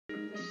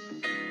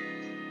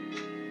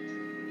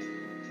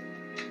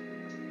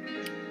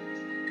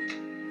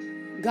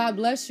God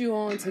bless you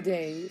on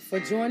today for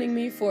joining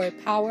me for a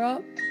power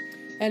up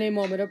and a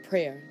moment of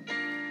prayer.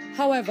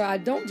 However, I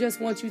don't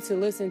just want you to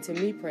listen to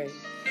me pray.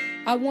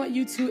 I want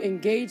you to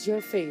engage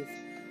your faith.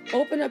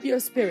 Open up your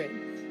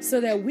spirit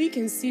so that we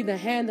can see the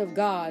hand of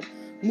God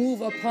move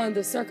upon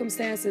the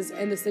circumstances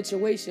and the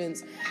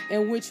situations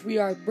in which we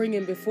are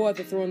bringing before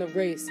the throne of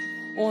grace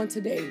on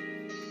today.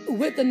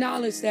 With the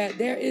knowledge that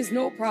there is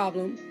no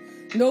problem,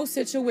 no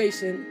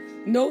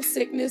situation, no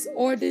sickness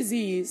or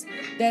disease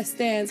that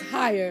stands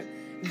higher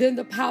than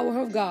the power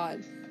of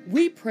God.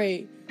 We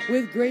pray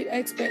with great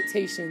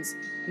expectations,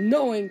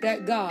 knowing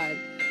that God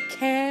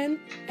can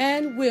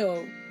and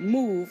will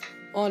move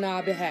on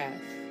our behalf.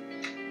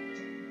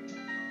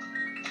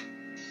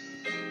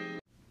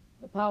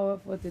 The power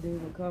for today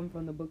will come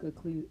from the book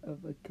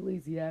of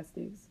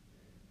Ecclesiastes,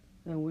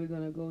 and we're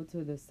going to go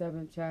to the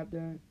 7th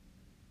chapter,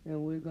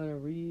 and we're going to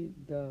read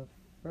the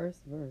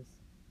first verse.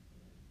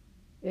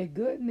 A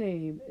good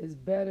name is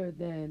better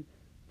than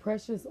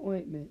precious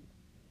ointment,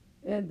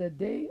 and the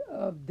day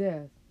of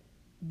death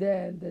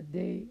than the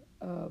day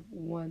of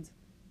one's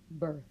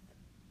birth.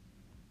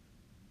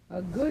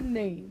 A good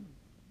name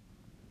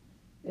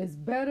is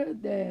better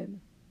than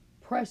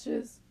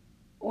precious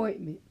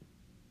ointment.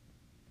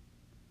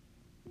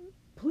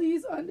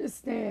 Please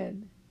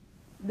understand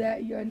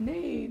that your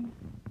name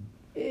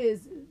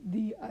is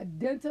the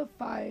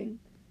identifying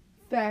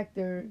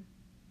factor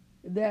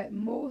that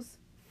most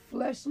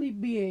fleshly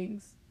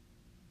beings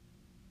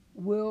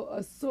will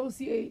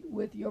associate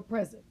with your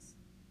presence.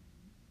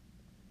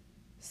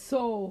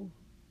 So,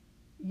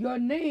 your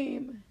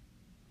name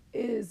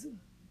is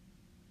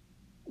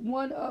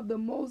one of the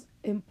most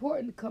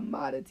important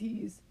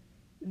commodities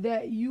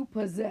that you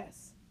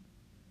possess.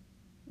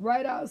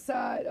 Right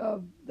outside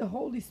of the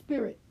Holy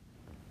Spirit,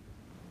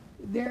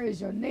 there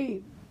is your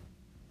name.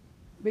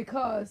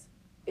 Because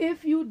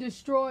if you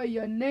destroy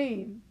your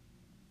name,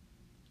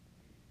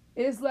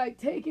 it's like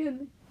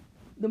taking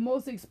the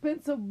most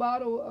expensive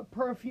bottle of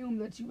perfume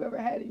that you've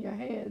ever had in your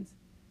hands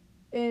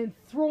and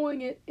throwing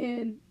it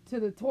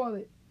into the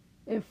toilet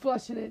and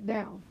flushing it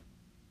down.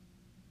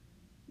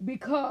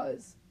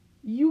 Because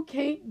you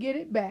can't get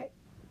it back.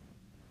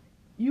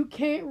 You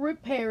can't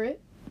repair it.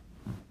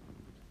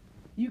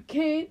 You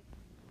can't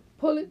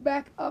pull it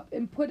back up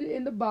and put it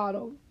in the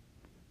bottle.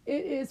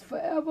 It is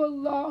forever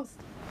lost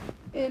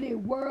in a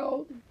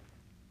world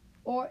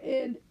or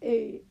in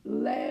a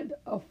land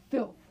of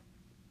filth.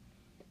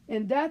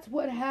 And that's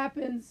what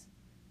happens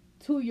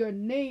to your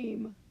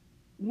name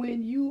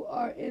when you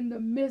are in the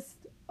midst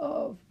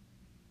of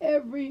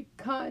every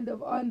kind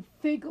of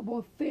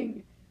unthinkable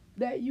thing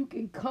that you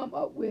can come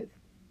up with.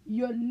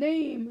 Your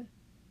name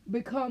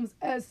becomes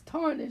as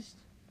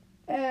tarnished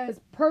as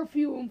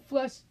perfume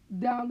flushed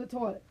down the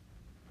toilet.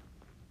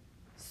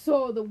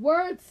 So the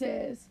word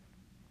says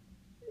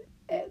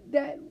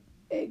that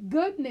a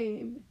good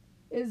name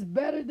is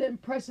better than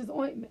precious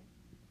ointment.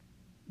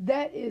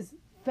 That is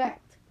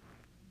fact.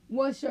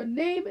 Once your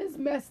name is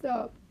messed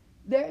up,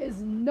 there is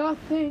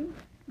nothing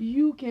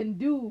you can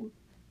do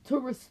to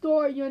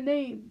restore your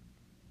name.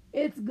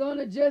 It's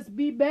gonna just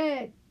be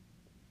bad.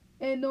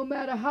 And no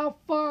matter how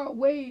far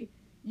away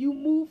you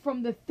move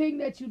from the thing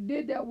that you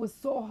did that was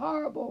so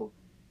horrible,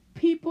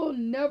 people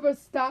never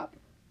stop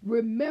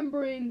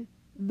remembering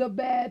the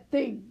bad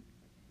thing.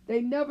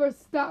 They never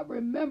stop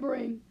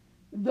remembering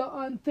the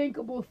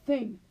unthinkable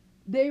thing.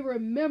 They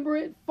remember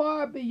it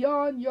far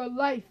beyond your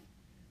life.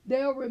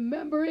 They'll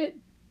remember it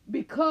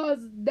because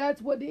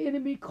that's what the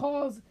enemy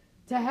calls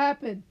to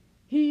happen.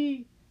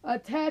 He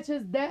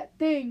attaches that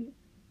thing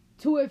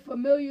to a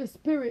familiar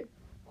spirit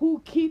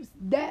who keeps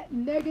that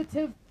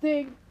negative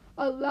thing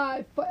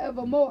alive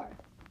forevermore.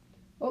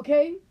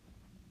 Okay?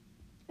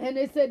 And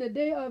they say the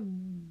day of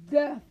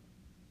death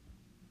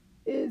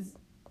is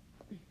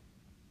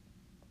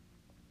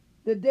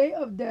the day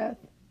of death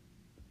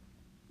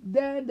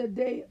than the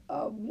day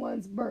of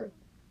one's birth.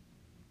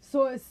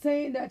 So it's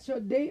saying that your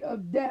day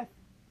of death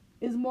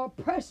is more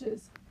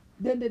precious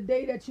than the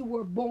day that you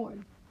were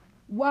born.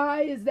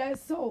 Why is that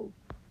so?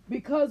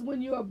 Because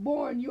when you are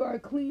born, you are a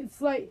clean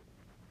slate.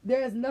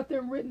 There's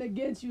nothing written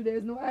against you.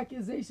 There's no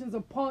accusations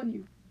upon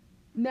you.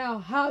 Now,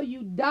 how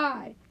you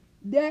die,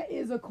 that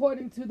is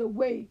according to the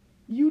way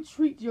you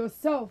treat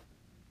yourself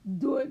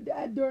during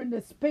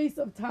the space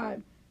of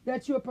time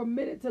that you are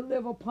permitted to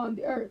live upon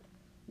the earth.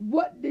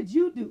 What did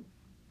you do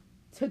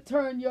to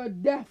turn your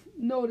death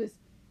notice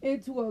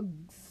into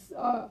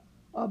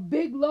a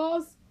big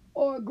loss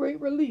or a great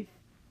relief?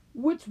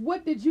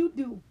 What did you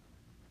do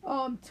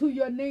to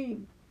your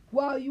name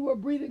while you were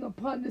breathing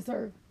upon this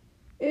earth?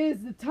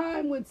 Is the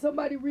time when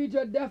somebody reads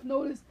your death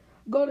notice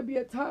going to be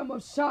a time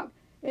of shock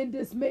and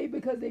dismay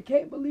because they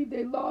can't believe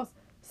they lost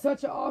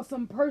such an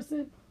awesome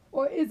person?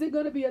 Or is it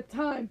going to be a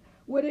time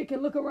where they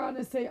can look around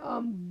and say,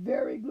 I'm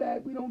very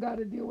glad we don't got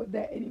to deal with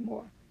that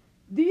anymore?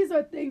 These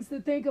are things to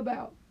think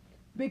about,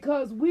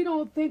 because we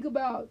don't think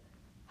about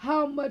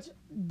how much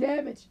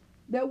damage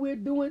that we're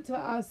doing to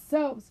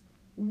ourselves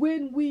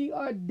when we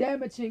are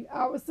damaging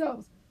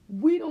ourselves.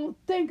 We don't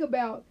think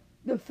about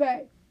the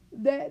fact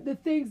that the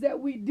things that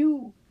we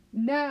do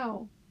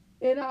now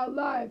in our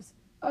lives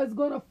is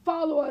going to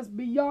follow us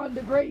beyond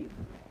the grave.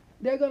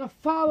 They're going to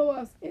follow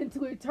us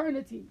into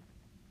eternity.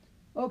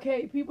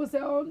 Okay, people say,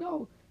 oh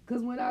no,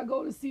 because when I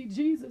go to see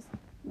Jesus,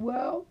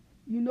 well,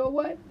 you know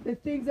what? The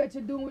things that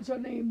you're doing with your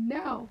name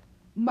now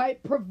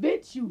might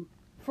prevent you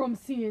from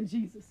seeing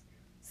Jesus.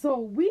 So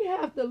we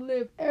have to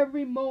live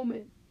every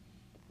moment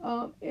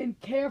in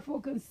careful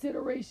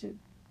consideration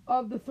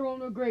of the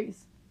throne of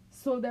grace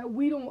so that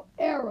we don't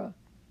err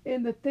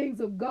in the things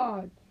of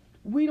God.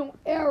 We don't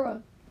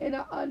err in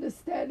our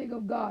understanding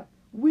of God.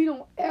 We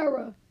don't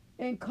err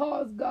and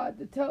cause God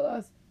to tell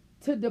us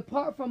to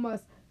depart from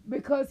us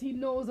because he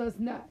knows us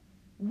not.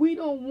 We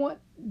don't want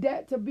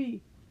that to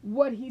be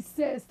what he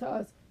says to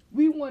us.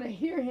 We want to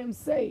hear him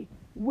say,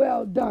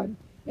 well done.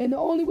 And the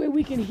only way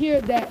we can hear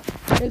that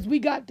is we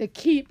got to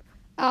keep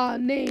our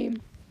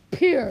name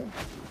pure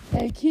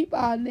and keep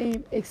our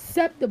name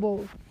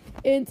acceptable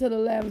into the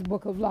Lamb's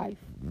Book of Life.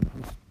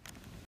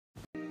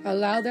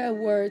 Allow that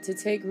word to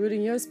take root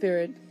in your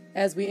spirit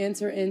as we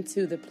enter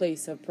into the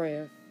place of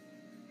prayer.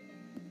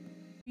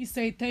 We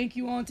say thank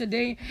you on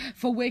today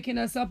for waking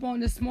us up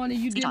on this morning.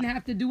 You didn't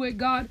have to do it,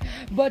 God,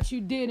 but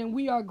you did. And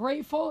we are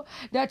grateful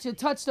that you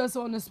touched us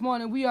on this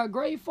morning. We are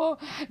grateful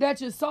that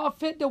you saw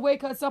fit to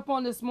wake us up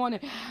on this morning.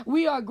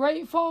 We are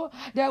grateful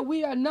that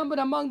we are numbered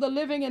among the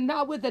living and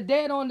not with the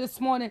dead on this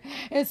morning.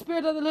 In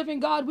Spirit of the living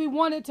God, we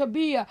want it to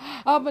be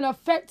of an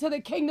effect to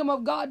the kingdom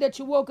of God that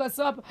you woke us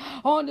up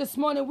on this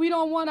morning. We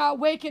don't want our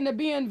waking to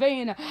be in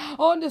vain.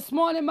 On this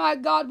morning, my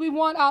God, we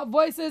want our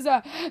voices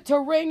to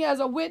ring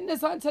as a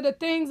witness unto the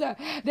things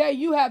that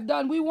you have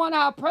done. We want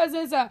our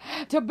presence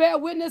to bear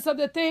witness of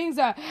the things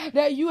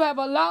that you have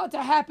allowed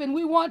to happen.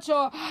 We want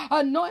your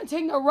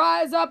anointing to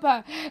rise up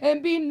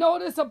and be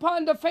noticed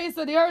upon the face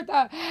of the earth,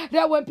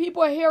 that when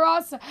people hear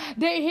us,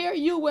 they hear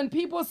you. When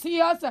people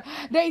see us,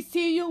 they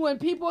see you. When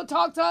people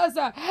talk to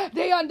us,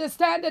 they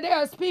understand that they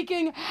are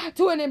speaking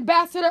to an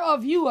ambassador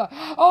of you.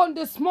 On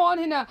this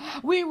morning,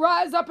 we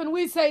rise up and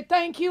we say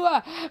thank you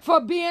for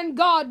being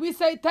God. We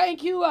say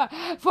thank you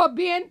for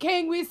being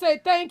King. We say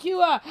thank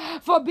you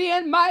for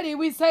being mighty.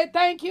 We say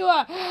thank you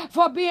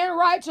for being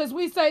righteous.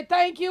 We say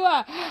thank you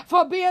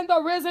for being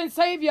the risen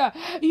Savior.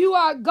 You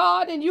are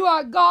God and you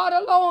are God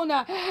alone,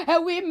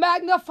 and we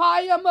magnify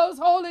your most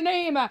holy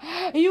name.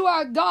 You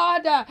are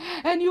God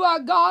and you are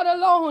God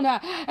alone,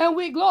 and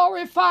we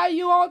glorify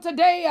you on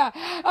today,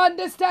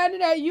 understanding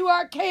that you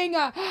are King,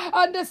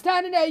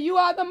 understanding that you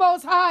are the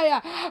most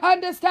high,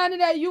 understanding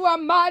that you are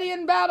mighty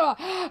in battle,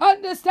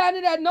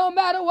 understanding that no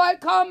matter what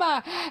comes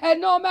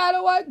and no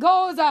matter what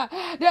goes,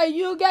 that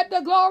you get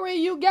the glory,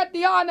 you get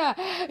the honor,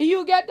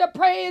 you get the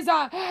praise.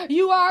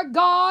 You are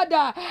God,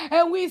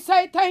 and we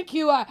say thank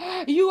you.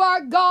 You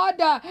are God,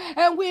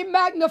 and we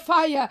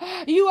magnify you.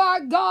 You are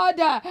God,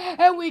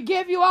 and we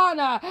give you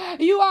honor.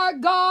 You are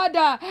God,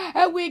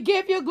 and we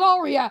give you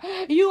glory.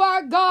 You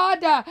are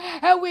God,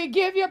 and we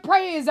give you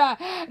praise.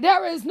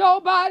 There is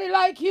nobody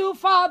like you,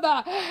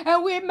 Father,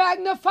 and we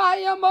magnify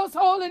your most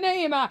holy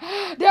name.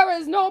 There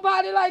is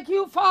nobody like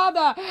you,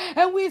 Father,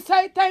 and we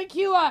say thank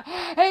you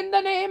in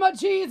the name of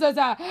Jesus.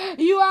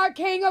 You are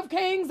King of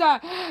kings.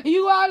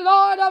 You are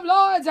Lord of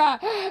lords.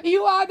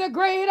 You are the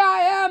great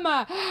I am,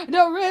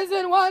 the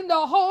risen one,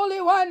 the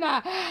holy one.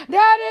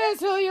 That is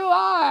who you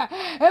are.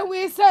 And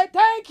we say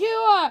thank you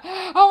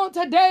on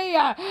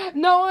today,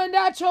 knowing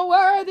that you're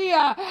worthy,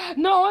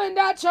 knowing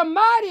that you're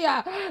mighty,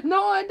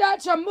 knowing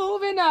that you're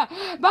moving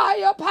by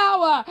your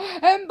power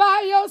and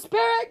by your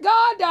spirit,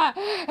 God.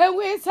 And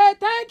we say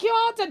thank you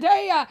on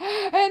today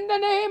in the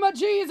name of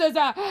Jesus,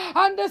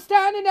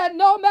 understanding that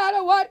no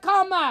matter what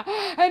comes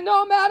and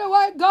no matter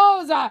what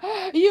goes,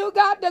 you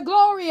got the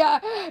glory,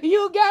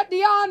 you get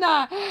the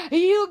honor,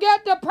 you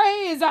get the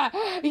praise.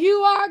 You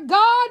are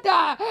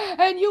God,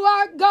 and you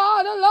are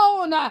God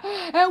alone,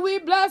 and we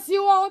bless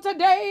you on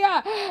today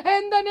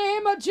in the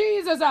name of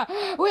Jesus.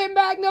 We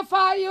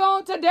magnify you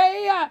on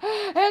today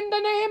in the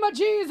name of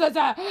Jesus.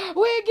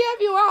 We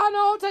give you honor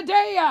on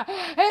today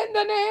in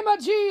the name of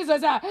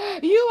Jesus.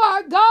 You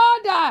are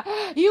God,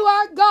 you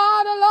are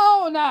God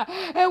alone,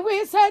 and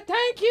we say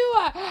thank you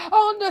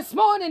on this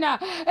morning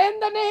in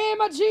the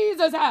name of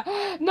Jesus,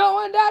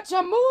 knowing that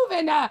you're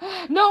moving,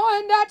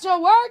 knowing that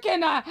you're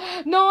working,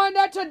 knowing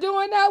that you're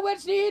doing that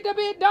which need to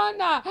be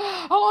done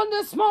on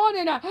this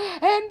morning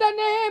in the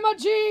name of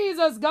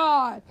Jesus,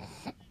 God.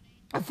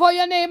 For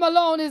your name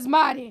alone is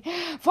mighty.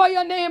 For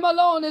your name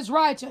alone is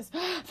righteous.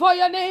 For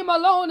your name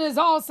alone is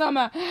awesome.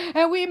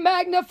 And we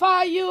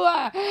magnify you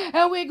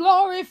and we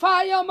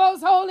glorify your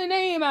most holy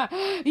name.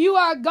 You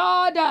are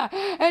God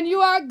and you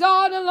are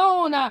God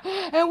alone.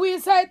 And we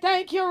say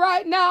thank you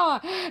right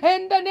now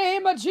in the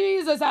name of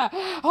Jesus.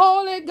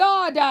 Holy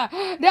God,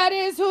 that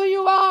is who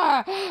you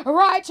are.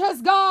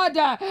 Righteous God,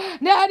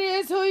 that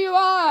is who you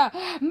are.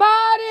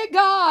 Mighty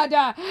God,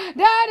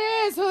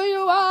 that is who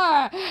you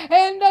are.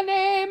 In the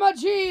name of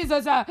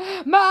Jesus.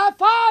 My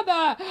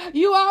Father,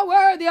 you are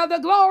worthy of the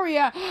glory.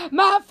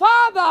 My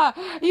Father,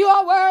 you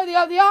are worthy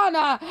of the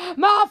honor.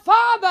 My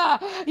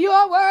Father, you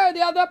are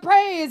worthy of the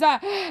praise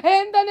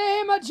in the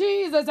name of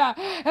Jesus.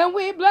 And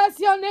we bless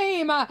your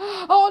name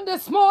on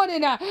this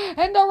morning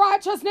in the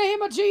righteous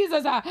name of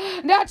Jesus,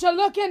 that you're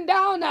looking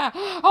down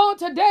on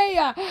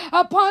today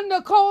upon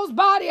Nicole's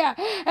body.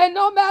 And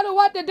no matter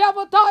what the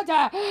devil thought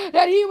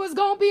that he was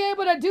going to be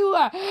able to do,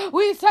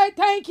 we say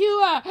thank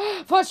you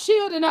for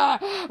shielding her.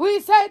 We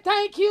say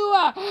thank you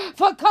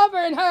for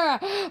covering her.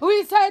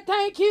 We say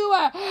thank you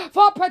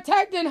for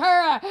protecting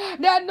her,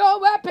 that no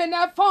weapon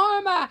that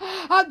form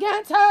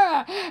against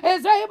her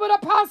is able to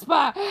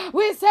prosper.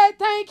 We say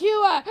thank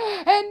you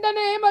in the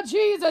name of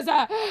Jesus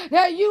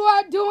that you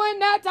are doing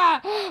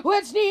that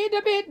which need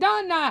to be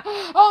done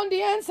on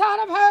the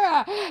inside of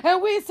her.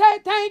 And we say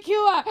thank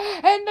you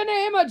in the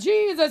name of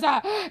Jesus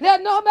that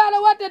no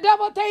matter what the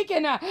devil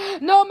thinking,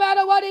 no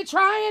matter what he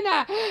trying,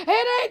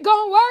 it ain't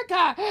gonna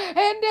work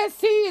in this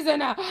season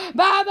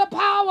by the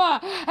power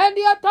and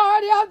the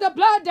authority of the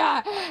blood.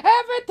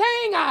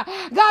 Everything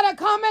gotta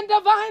come in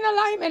divine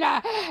alignment.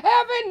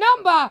 Every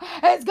number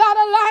has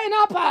gotta line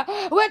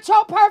up with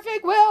your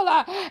perfect will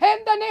in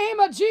the name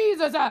of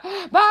Jesus.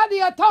 By the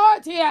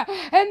authority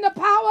and the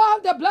power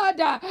of the blood,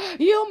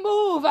 you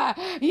move,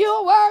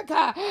 you work,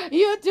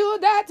 you do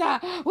that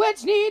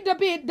which need to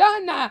be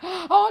done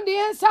on the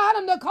inside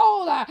of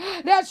Nicole,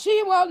 that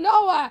she will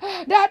know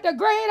that the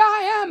great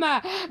I am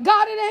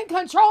got it in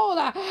control,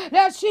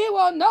 that she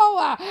will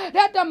know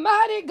that the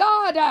mighty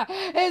God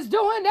is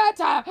doing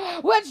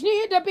that which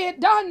need to be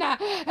done.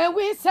 And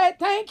we say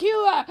thank you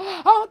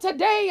on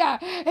today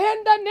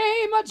in the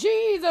name of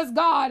Jesus,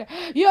 God.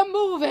 You're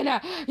moving,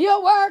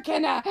 you're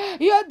working,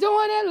 you're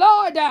doing it,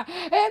 Lord,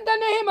 in the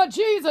name of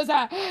Jesus,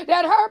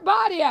 that her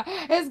body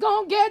is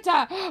going to get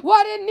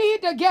what it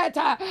need to get,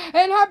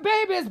 and her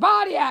baby's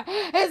body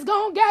is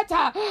going to get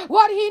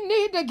what he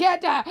need to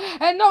get.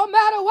 And no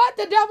matter what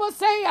the devil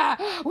say,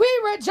 we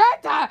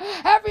reject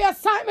every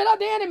assignment of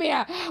the enemy.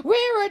 We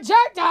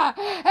reject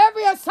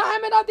every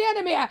assignment of the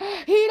enemy.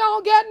 He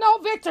don't get no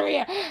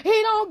victory.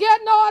 He don't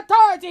get no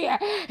authority.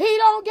 He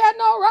don't get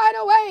no right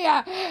away.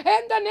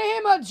 In the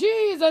name of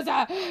Jesus,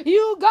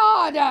 you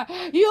God,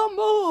 you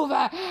move.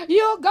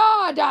 You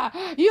God,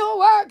 you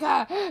work.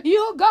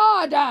 You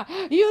God,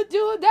 you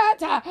do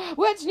that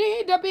which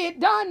need to be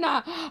done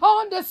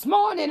on this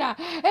morning.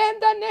 In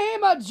the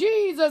name of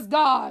Jesus,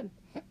 God.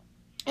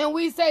 And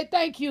we say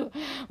thank you.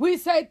 We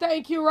say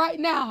thank you right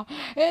now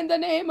in the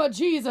name of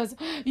Jesus.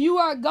 You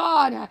are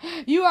God.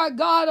 You are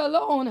God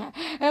alone.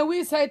 And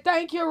we say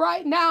thank you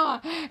right now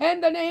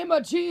in the name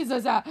of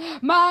Jesus.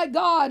 My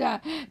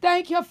God,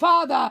 thank you,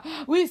 Father.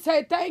 We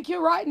say thank you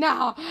right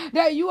now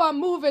that you are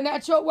moving,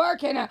 that you're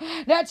working,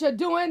 that you're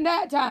doing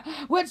that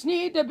which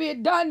need to be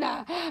done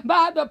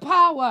by the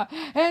power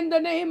in the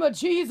name of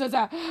Jesus.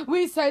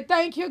 We say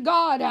thank you,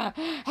 God.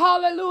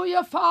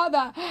 Hallelujah,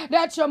 Father,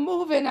 that you're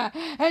moving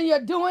and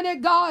you're doing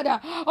it, God,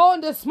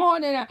 on this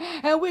morning.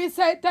 And we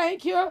say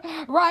thank you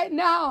right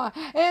now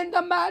in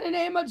the mighty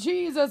name of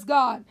Jesus,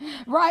 God.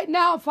 Right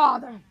now,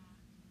 Father.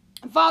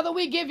 Father,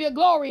 we give you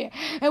glory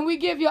and we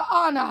give you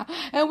honor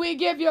and we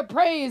give you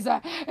praise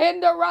in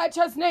the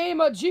righteous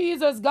name of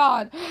Jesus,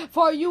 God.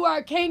 For you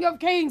are King of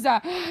kings.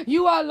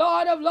 You are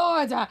Lord of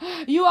lords.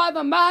 You are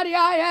the mighty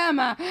I am.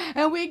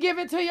 And we give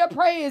it to your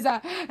praise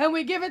and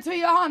we give it to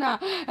your honor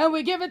and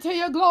we give it to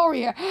your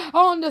glory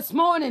on this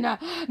morning,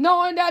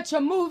 knowing that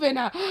you're moving,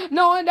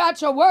 knowing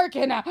that you're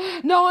working,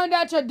 knowing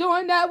that you're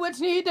doing that which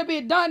needs to be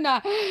done,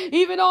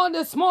 even on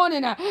this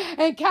morning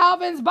in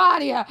Calvin's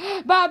body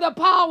by the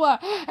power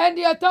and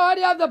the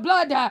authority of the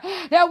blood,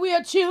 that we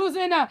are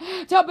choosing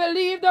to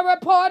believe the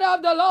report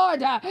of the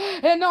Lord.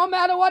 And no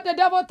matter what the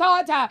devil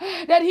thought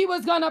that he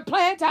was going to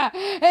plant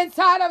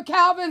inside of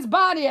Calvin's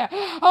body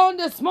on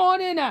this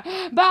morning,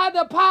 by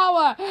the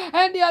power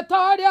and the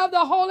authority of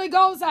the Holy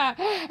Ghost,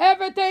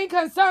 everything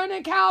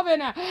concerning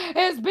Calvin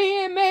is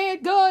being made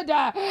good.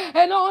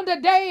 And on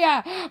the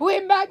day we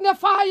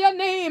magnify your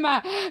name,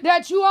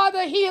 that you are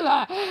the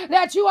healer,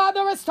 that you are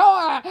the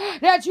restorer,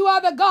 that you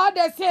are the God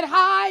that sit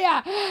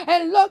high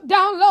and look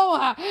down low.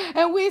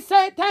 And we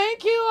say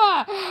thank you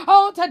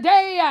on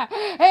today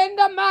in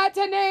the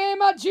mighty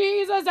name of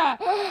Jesus.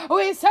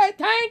 We say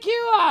thank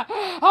you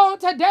on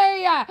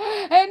today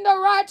in the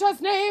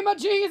righteous name of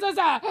Jesus,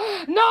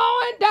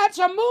 knowing that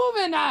you're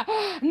moving,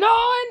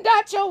 knowing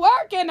that you're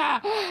working,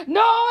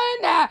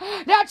 knowing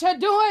that you're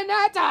doing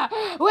that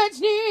which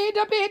need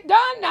to be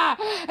done.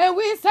 And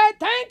we say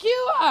thank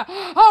you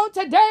on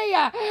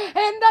today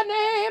in the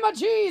name of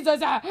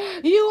Jesus.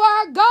 You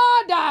are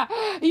God,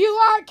 you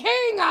are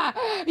King,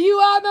 you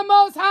are the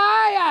Most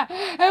High,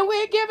 and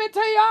we give it to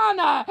you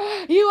honor.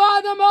 You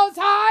are the Most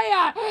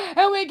High,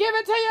 and we give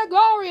it to you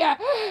glory.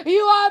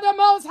 You are the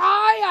Most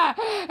High,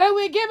 and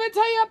we give it to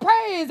you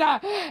praise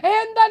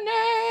in the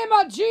name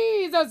of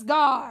Jesus,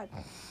 God.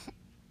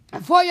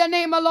 For your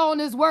name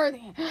alone is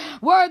worthy,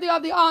 worthy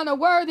of the honor,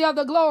 worthy of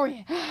the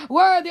glory,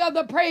 worthy of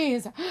the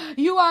praise.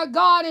 You are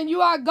God and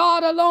you are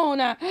God alone.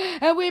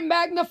 And we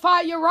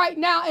magnify you right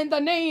now in the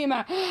name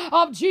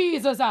of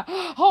Jesus.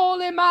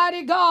 Holy,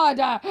 mighty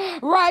God,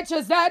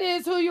 righteous, that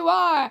is who you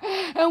are.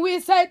 And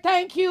we say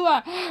thank you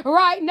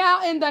right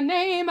now in the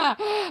name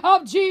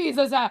of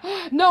Jesus,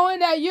 knowing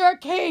that you're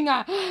King,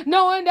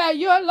 knowing that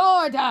you're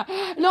Lord,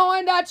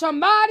 knowing that you're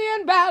mighty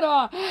in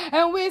battle.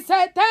 And we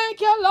say thank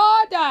you,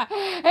 Lord,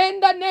 in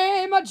the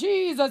name of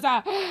Jesus.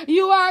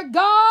 You are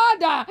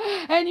God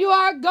and you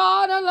are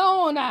God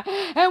alone.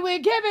 And we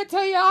give it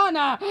to you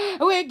honor.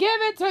 We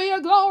give it to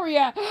you glory.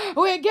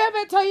 We give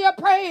it to you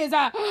praise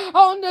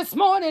on this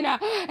morning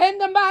in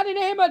the mighty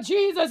name of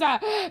Jesus,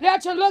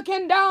 that you're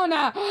looking down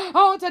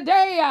on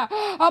today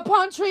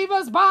upon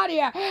Treva's body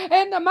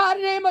in the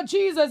mighty name of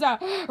Jesus.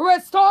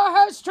 Restore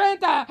her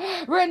strength,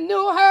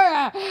 renew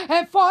her,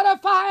 and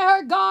fortify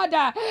her, God,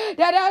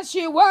 that as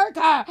she work,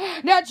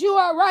 that you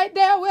are right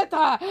there with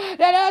her,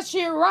 that as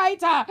she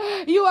write,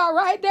 you are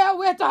right there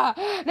with her,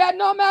 that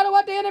no matter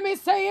what the enemy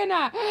is saying,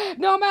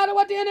 no matter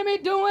what the enemy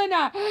doing,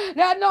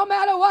 that no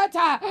matter what,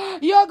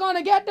 you're going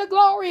to get the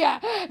glory,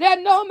 that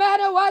no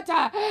matter what,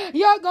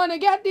 you're going to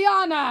get the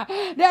honor,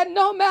 that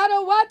no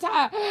matter what,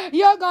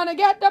 you're going to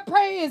get the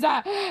praise.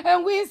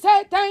 And we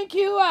say thank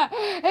you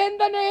in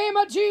the name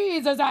of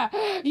Jesus.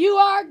 You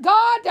are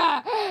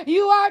God,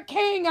 you are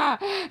King,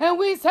 and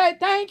we say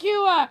thank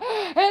you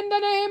in the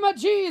name of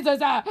Jesus,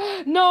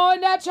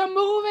 knowing that you're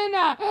moving,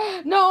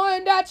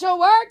 knowing that you're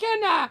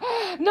working,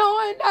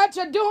 knowing that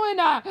you're doing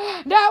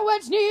that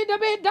which need to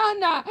be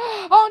done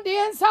on the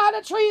inside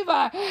of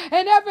Treva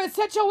in every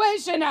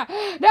situation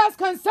that's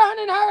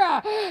concerning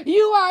her.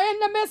 You are in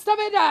the midst of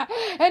it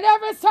in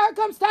every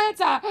circumstance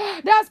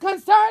that's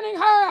concerning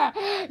her.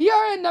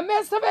 You're in the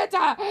midst of it.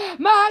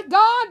 My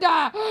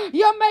God,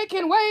 you're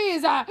making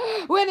ways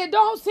when it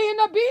don't seem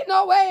to be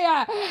no way.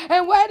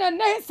 And where the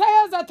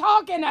naysayers are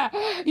talking,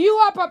 you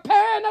are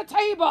preparing a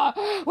table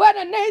where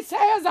the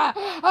naysayers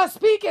are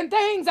speaking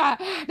things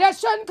that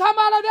shouldn't come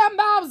out of their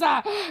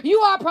mouths. You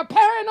are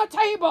preparing a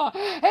table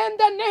in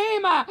the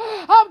name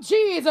of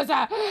Jesus.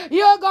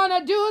 You're going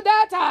to do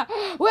that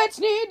which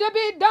need to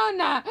be done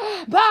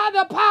by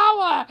the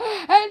power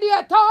and the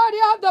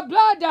authority of the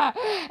blood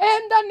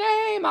in the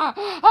name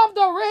of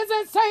the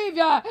risen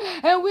Savior.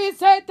 And we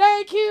say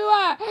thank you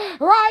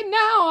right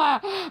now.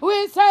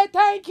 We say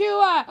thank you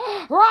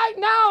right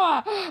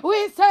now.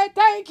 We say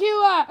thank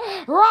you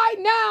right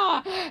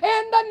now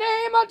in the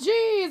name of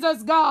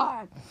Jesus,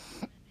 God.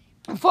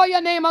 For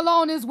your name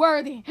alone is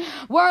worthy,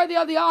 worthy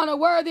of the honor,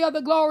 worthy of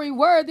the glory,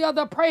 worthy of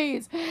the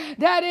praise.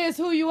 That is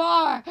who you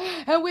are.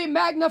 And we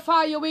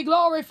magnify you, we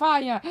glorify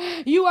you.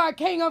 You are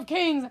King of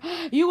kings.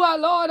 You are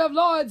Lord of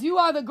lords. You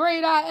are the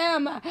great I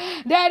am.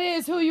 That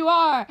is who you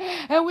are.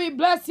 And we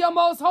bless your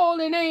most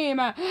holy name.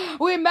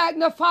 We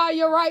magnify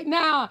you right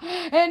now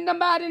in the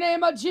mighty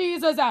name of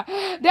Jesus.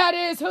 That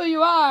is who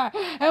you are.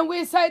 And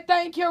we say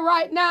thank you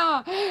right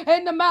now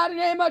in the mighty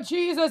name of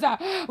Jesus.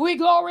 We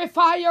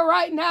glorify you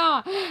right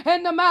now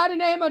in the mighty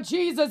name of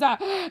Jesus,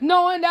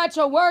 knowing that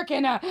you're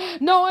working,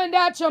 knowing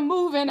that you're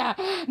moving,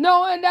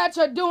 knowing that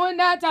you're doing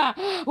that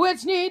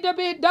which need to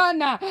be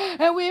done.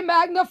 And we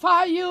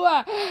magnify you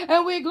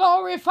and we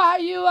glorify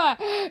you.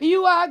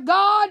 You are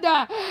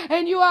God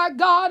and you are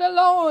God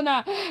alone.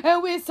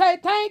 And we say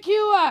thank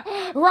you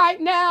right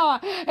now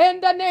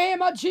in the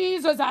name of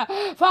Jesus.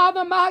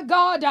 Father, my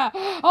God,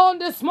 on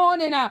this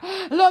morning,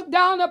 look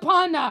down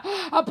upon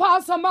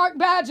Apostle Mark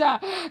Badger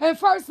and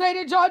First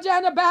Lady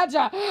Georgiana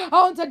Badger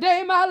on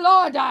today, my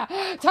Lord.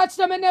 Touch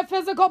them in their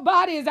physical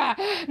bodies,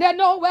 that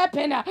no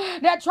weapon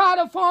that try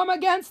to form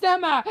against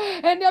them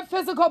in their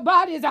physical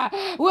bodies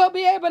will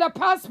be able to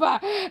prosper,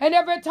 and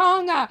every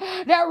tongue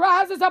that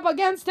rises up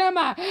against them,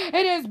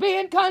 it is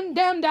being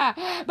condemned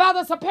by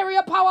the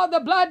superior power of the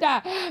blood.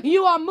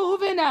 You are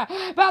moving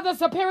by the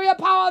superior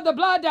power of the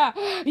blood.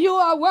 You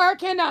are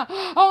working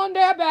on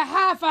their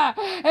behalf,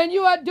 and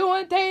you are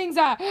doing things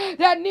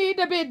that need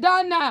to be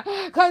done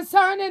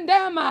concerning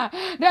them,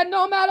 that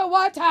no matter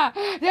what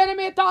the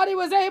enemy thought he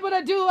was able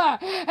to do,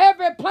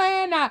 every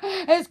plan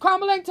is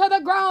crumbling to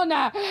the ground.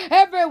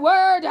 Every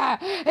word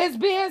is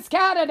being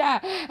scattered.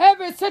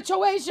 Every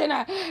situation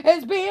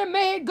is being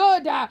made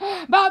good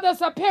by the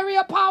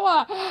superior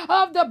power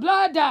of the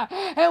blood.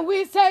 And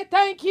we say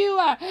thank you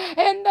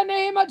in the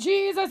name of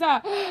Jesus.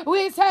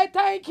 We say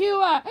thank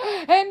you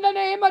in the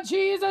name of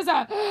Jesus.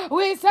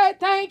 We say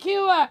thank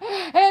you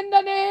in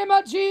the name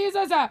of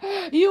Jesus.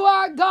 You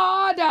are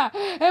God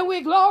and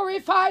we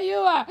glorify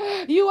you.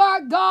 You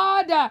are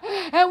God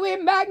and we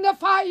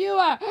magnify you.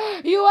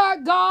 You are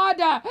God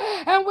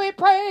and we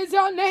praise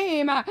your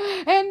name.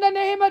 In the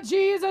name of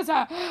Jesus,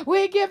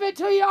 we give it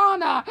to you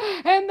honor.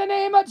 In the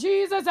name of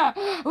Jesus,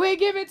 we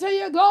give it to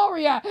you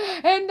glory.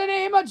 In the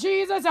name of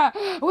Jesus,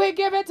 we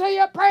give it to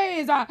you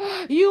praise.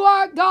 You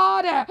are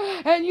God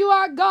and you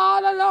are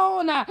God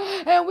alone.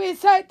 And we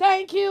say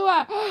thank you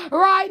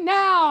right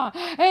now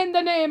in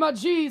the name of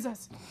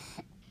Jesus.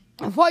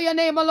 For your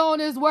name alone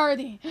is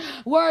worthy,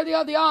 worthy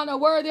of the honor,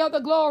 worthy of the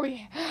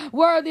glory,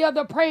 worthy of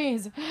the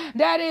praise.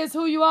 That is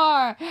who you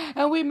are,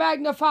 and we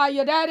magnify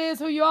you. That is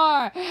who you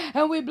are,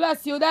 and we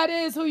bless you. That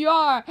is who you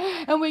are,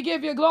 and we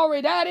give you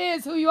glory. That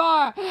is who you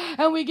are,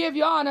 and we give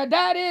you honor.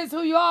 That is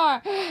who you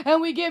are, and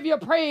we give you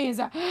praise.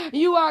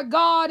 You are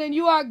God, and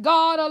you are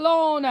God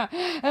alone,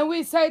 and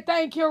we say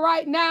thank you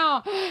right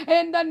now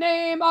in the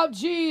name of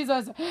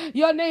Jesus.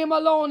 Your name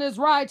alone is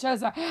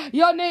righteous.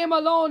 Your name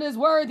alone is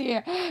worthy.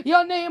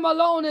 Your name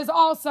alone is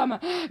awesome.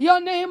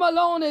 Your name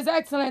alone is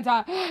excellent.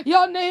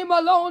 Your name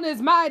alone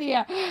is mighty.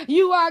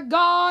 You are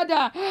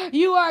God.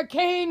 You are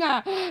King.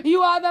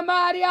 You are the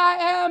mighty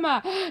I am,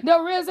 the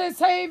risen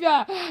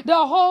Savior,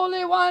 the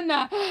Holy One,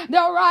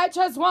 the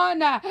righteous one.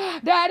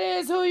 That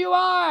is who you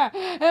are.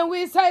 And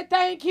we say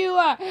thank you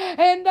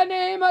in the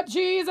name of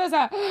Jesus.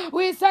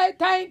 We say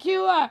thank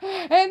you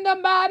in the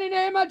mighty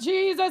name of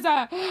Jesus.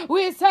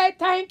 We say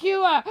thank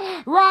you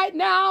right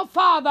now,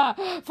 Father,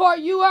 for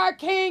you are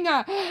King.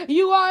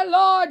 You are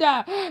Lord.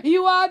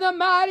 You are the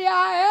mighty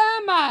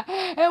I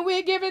am. And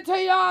we give it to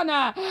you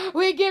honor.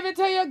 We give it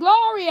to you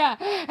glory.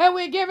 And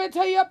we give it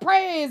to you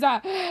praise.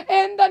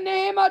 In the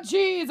name of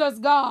Jesus,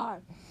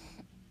 God.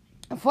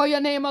 For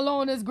your name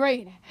alone is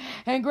great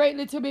and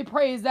greatly to be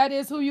praised. That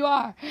is who you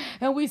are.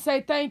 And we say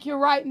thank you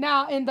right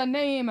now in the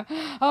name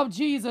of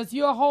Jesus.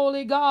 You're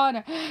holy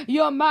God.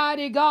 You're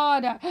mighty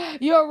God.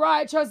 You're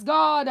righteous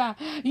God.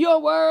 You're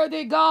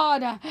worthy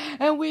God.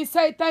 And we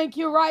say thank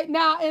you right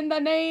now in the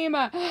name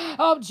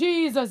of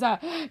Jesus.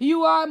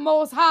 You are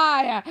most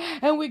high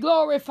and we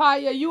glorify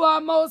you. You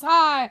are most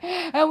high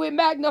and we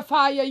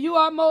magnify you. You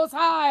are most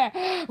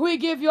high. We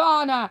give you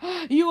honor.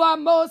 You are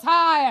most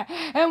high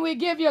and we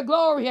give you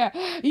glory.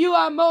 You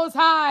are most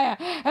high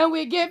and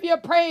we give you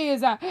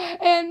praise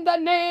in the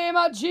name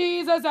of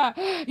Jesus.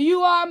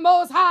 You are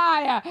most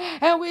high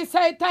and we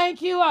say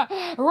thank you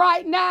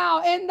right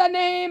now in the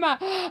name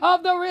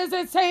of the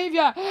risen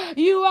Savior.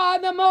 You are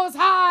the most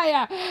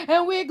high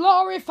and we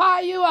glorify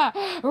you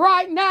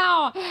right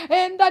now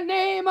in the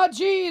name of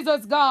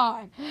Jesus,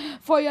 God.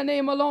 For your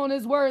name alone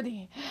is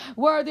worthy,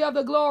 worthy of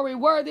the glory,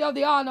 worthy of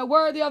the honor,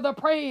 worthy of the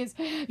praise.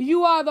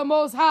 You are the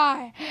most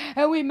high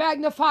and we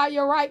magnify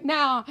you right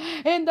now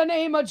in the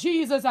name of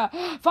Jesus.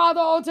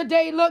 Father, on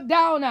today, look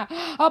down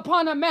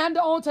upon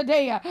Amanda on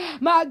today.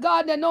 My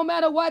God, that no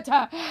matter what,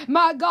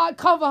 my God,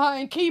 cover her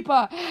and keep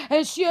her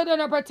and shield her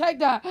and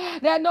protect her.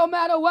 That no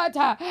matter what,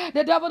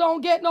 the devil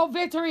don't get no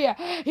victory.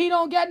 He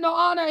don't get no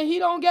honor and he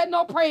don't get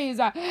no praise.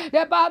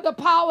 That by the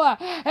power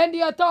and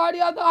the authority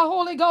of the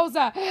Holy Ghost,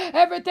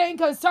 everything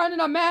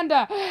concerning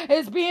Amanda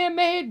is being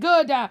made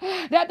good.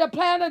 That the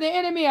plan of the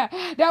enemy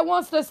that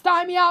wants to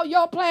stymie out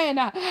your plan,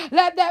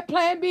 let that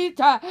plan be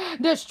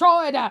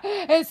destroyed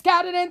and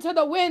scattered into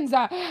the winds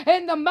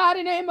in the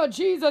mighty name of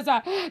Jesus,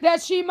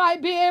 that she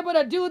might be able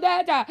to do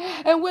that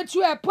and which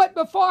you have put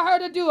before her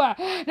to do,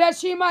 that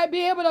she might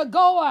be able to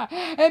go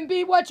and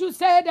be what you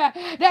said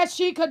that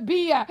she could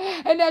be,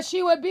 and that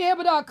she would be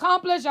able to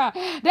accomplish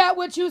that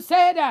which you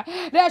said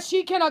that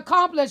she can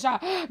accomplish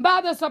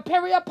by the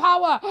superior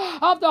power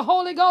of the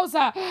Holy Ghost,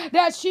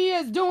 that she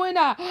is doing,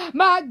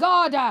 my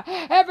God,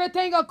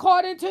 everything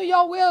according to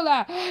your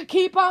will.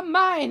 Keep her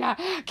mind,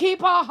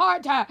 keep her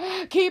heart,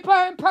 keep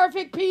her in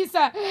perfect peace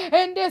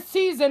in this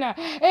season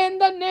in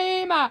the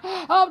name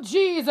of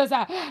Jesus.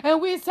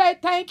 And we say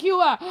thank you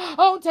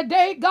on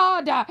today,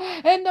 God,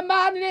 in the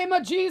mighty name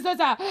of Jesus,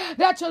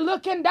 that you're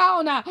looking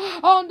down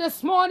on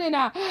this morning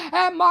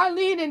at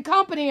Marlene and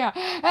company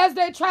as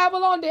they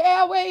travel on the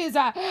airways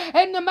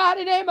in the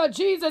mighty name of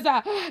Jesus,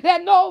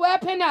 that no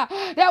weapon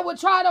that would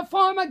try to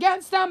form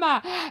against them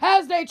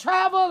as they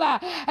travel,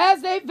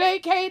 as they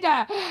vacate,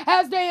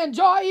 as they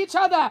enjoy each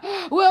other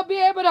will be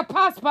able to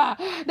prosper,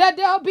 that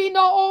there'll be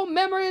no old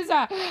memories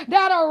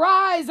that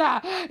arise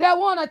that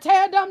want to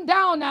tear them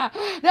down,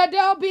 that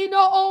there'll be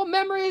no old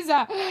memories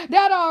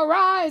that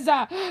arise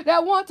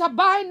that want to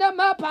bind them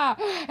up,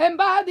 and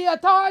by the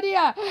authority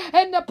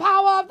and the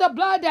power of the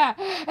blood,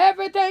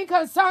 everything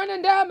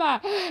concerning them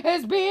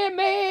is being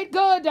made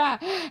good.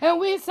 And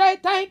we say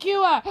thank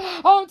you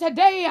on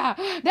today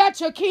that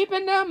you're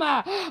keeping them.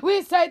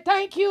 We say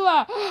thank you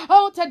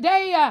on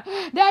today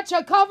that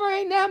you're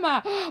covering them.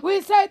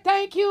 We say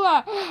thank you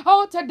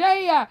on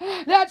today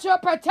that you're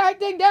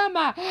protecting them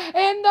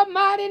in the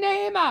mighty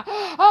name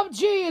of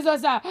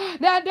Jesus,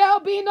 that there'll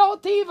be no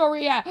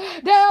thievery,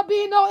 there'll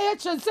be no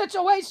itching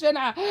situation,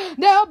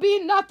 there'll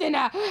be nothing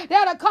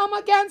that'll come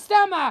against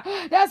them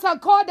that's a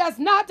cord that's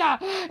not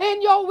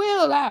in your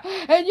will,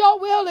 and your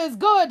will is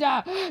good,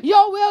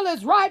 your will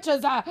is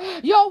righteous,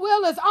 your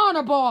will is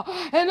honorable.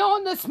 And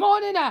on this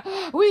morning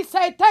we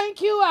say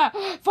thank you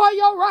for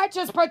your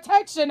righteous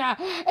protection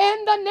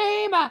in the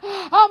name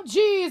of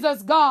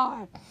Jesus,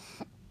 God.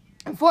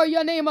 For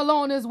your name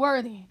alone is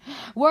worthy.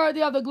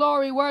 Worthy of the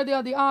glory, worthy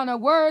of the honor,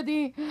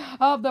 worthy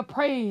of the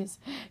praise.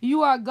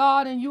 You are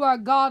God and you are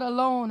God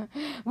alone.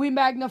 We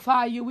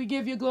magnify you. We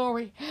give you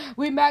glory.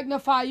 We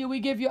magnify you. We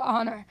give you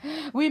honor.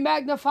 We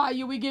magnify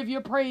you. We give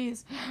you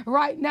praise.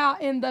 Right now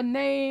in the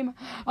name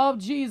of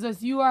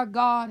Jesus, you are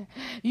God.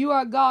 You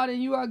are God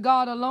and you are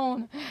God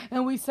alone.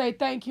 And we say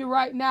thank you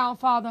right now,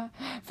 Father,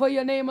 for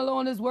your name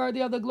alone is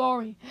worthy of the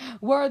glory,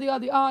 worthy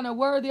of the honor,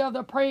 worthy of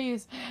the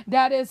praise.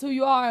 That is who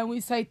you are. And we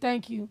say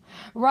thank you.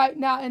 Right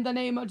now in the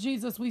name of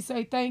Jesus, we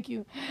say thank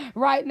you.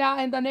 Right now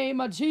in the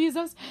name of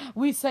Jesus,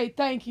 we say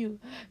thank you.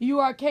 You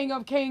are King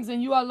of kings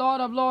and you are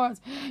Lord of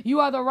lords. You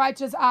are the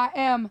righteous I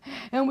am.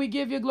 And we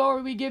give you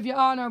glory. We give you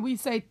honor. We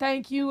say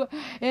thank you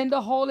in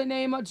the holy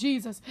name of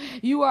Jesus.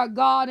 You are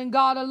God and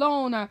God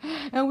alone.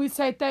 And we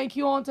say thank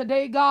you on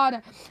today,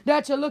 God,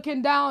 that you're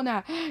looking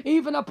down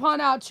even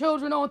upon our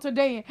children on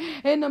today.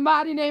 In the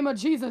mighty name of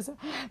Jesus,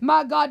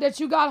 my God, that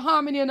you got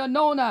Harmony and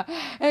Anona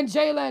and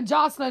Jayla and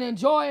Jocelyn and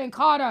Joy and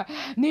Carter,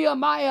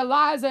 Nehemiah,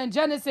 Eliza and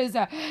Genesis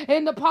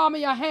in the palm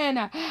of your hand,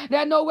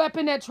 that no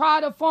weapon that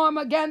try to form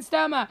against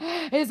them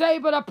is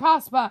able to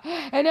prosper,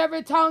 and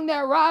every tongue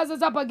that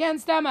rises up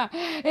against them,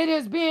 it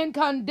is being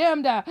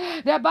condemned,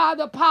 that by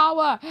the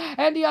power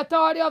and the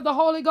authority of the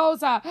Holy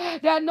Ghost,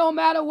 that no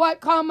matter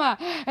what come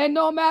and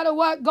no matter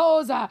what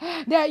goes,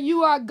 that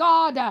you are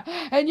God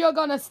and you're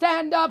going to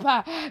stand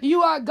up.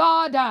 You are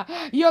God.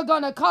 You're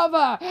going to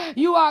cover.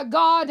 You are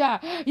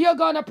God. You're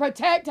going to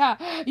protect.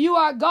 You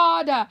are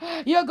God.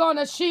 You're going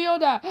to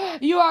shield.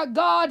 You are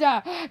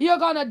God. You're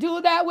going to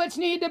do that which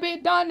need to be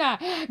done.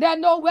 That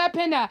no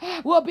weapon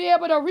will be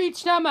able to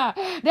reach them.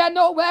 That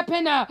no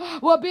weapon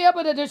will be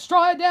able to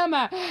destroy them.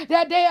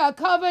 That they are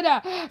covered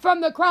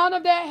from the crown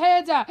of their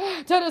heads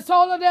to the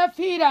sole of their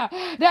feet.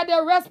 That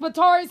their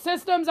respiratory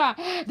systems,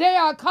 they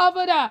are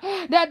covered.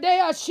 That they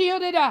are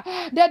shielded.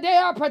 That they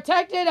are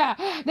protected.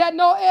 That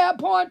no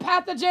airborne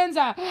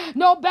pathogens,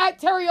 no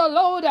bacterial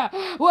load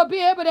will be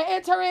able to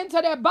enter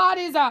into their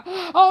bodies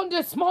on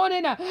this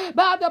morning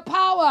by the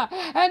power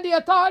and the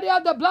authority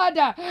of the blood.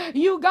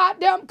 You got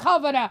them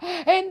covered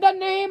in the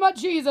name of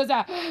Jesus.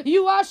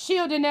 You are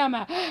shielding them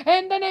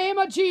in the name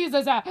of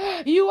Jesus.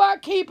 You are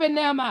keeping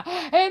them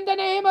in the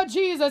name of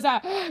Jesus.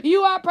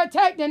 You are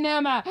protecting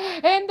them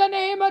in the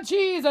name of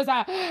Jesus.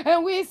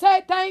 And we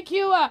say thank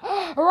you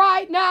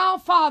right now,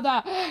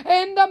 Father,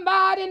 in the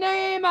mighty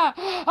name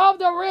of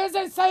the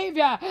risen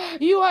Savior.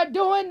 You are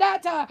doing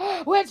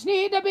that which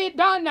need to be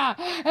done,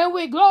 and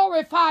we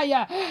glorify you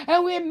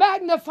and we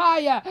magnify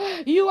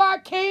you. You are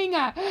King,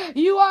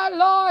 you are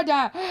Lord,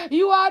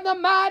 you are the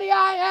mighty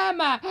I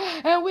am,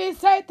 and we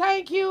say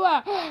thank you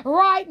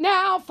right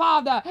now,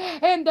 Father,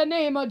 in the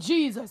name of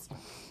Jesus.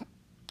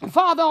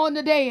 Father, on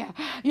the day,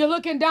 you're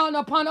looking down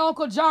upon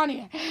Uncle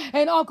Johnny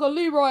and Uncle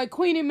Leroy,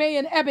 Queenie Mae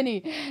and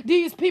Ebony.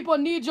 These people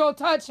need your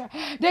touch.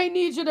 They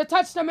need you to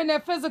touch them in their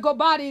physical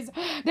bodies.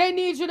 They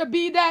need you to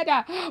be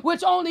that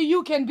which only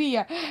you can be,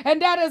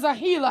 and that is a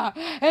healer.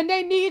 And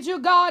they need you,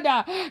 God,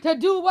 to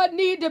do what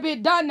need to be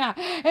done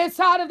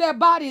inside of their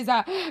bodies.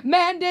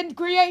 Man didn't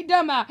create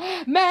them.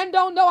 Man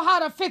don't know how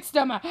to fix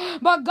them.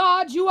 But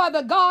God, you are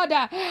the God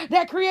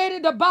that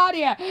created the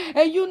body,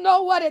 and you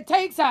know what it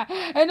takes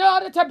in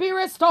order to be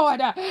restored.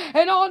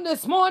 And on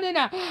this morning,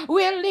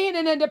 we're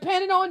leaning and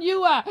depending on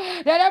you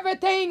that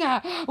everything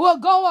will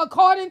go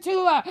according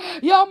to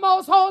your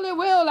most holy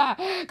will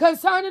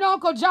concerning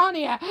Uncle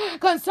Johnny,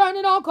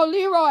 concerning Uncle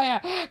Leroy,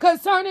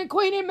 concerning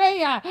Queenie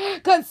Mae,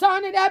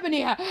 concerning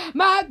Ebony.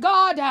 My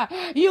God,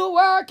 you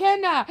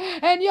working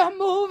and you're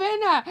moving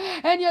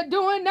and you're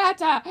doing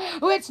that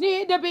which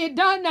need to be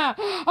done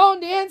on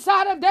the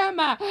inside of them,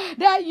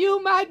 that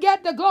you might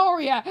get the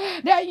glory,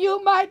 that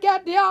you might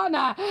get the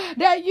honor,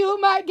 that you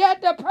might get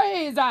the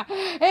praise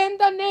in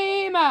the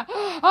name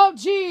of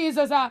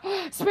Jesus.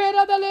 Spirit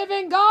of the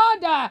living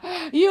God,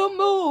 you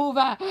move.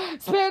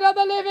 Spirit of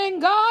the living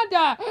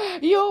God,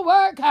 you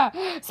work.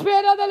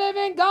 Spirit of the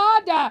living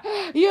God,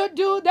 you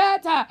do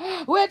that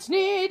which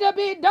need to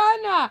be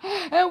done.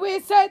 And we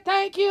say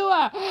thank you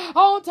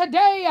on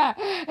today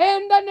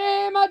in the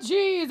name of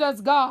Jesus,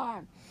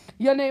 God.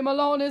 Your name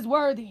alone is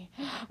worthy,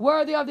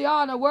 worthy of the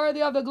honor,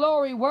 worthy of the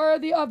glory,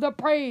 worthy of the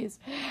praise.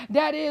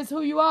 That is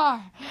who you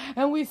are.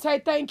 And we say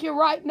thank you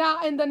right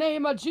now in the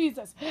name of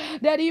Jesus,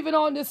 that even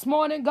on this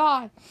morning,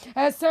 God,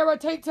 as Sarah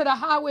takes to the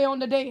highway on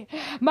the day,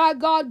 my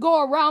God,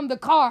 go around the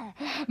car.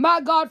 My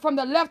God, from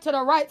the left to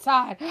the right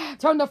side,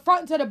 from the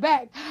front to the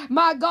back.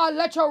 My God,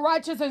 let your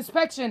righteous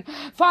inspection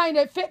find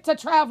it fit to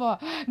travel,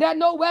 that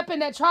no weapon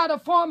that try to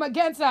form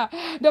against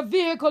the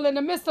vehicle in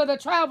the midst of the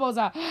travels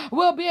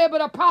will be able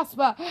to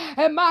prosper.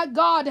 And my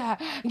God,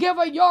 give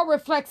her your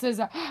reflexes.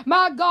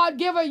 My God,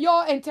 give her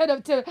your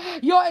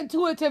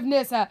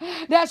intuitiveness,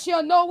 that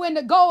she'll know when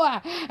to go,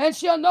 and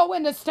she'll know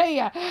when to stay,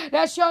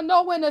 that she'll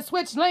know when to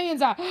switch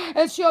lanes,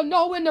 and she'll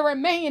know when to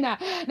remain,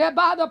 that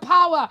by the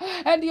power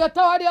and the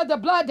authority of the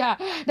blood,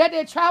 that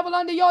they travel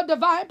under your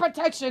divine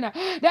protection,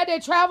 that they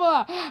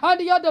travel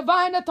under your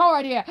divine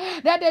authority,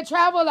 that they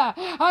travel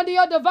under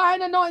your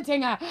divine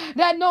anointing,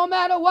 that no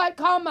matter what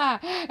come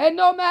and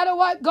no matter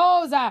what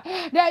goes,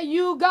 that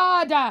you,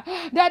 God,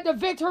 that the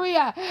victory,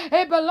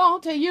 it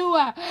belongs to you,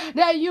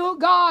 that you,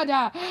 God,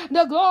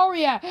 the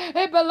glory,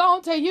 it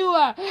belongs to you,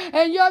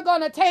 and you're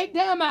going to take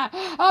them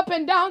up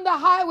and down the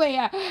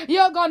highway.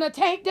 You're going to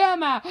take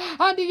them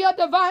under your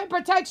divine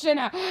protection.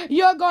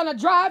 You're going to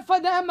drive for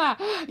them.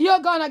 You're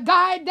going to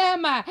guide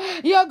them.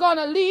 You're going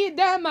to lead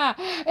them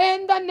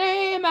in the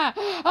name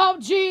of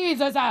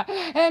Jesus.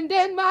 And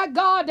then, my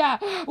God,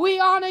 we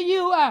honor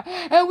you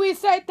and we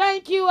say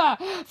thank you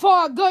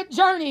for a good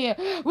journey.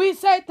 We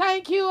say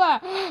thank you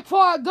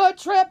for a good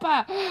trip.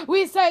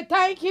 We say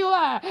thank you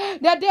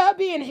that they're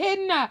being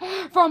hidden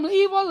from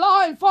evil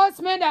law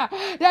enforcement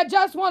that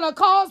just want to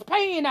cause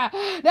pain,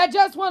 that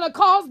just want to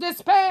cause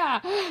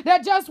despair,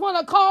 that just want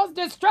to cause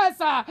distress,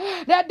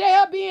 that they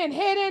are being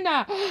hidden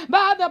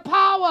by the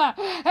power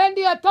and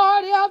the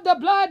authority of the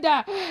blood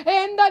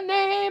in the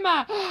name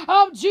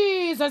of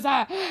Jesus.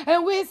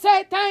 And we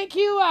say thank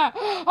you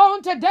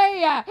on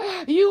today.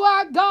 You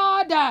are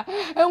God.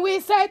 And we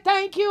say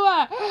thank you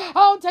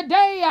on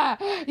today.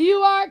 You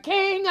are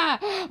King.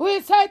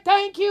 We say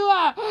thank you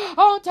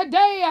on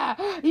today.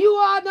 You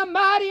are the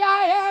mighty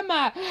I am.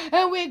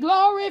 And we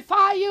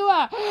glorify you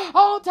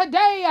on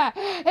today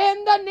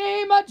in the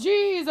name of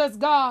Jesus,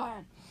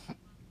 God.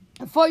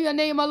 For your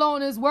name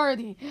alone is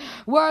worthy,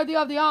 worthy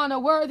of the honor,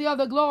 worthy of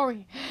the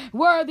glory,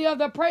 worthy of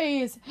the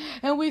praise.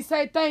 And we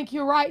say thank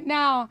you right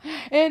now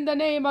in the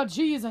name of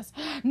Jesus,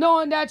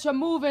 knowing that you're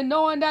moving,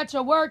 knowing that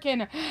you're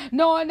working,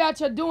 knowing that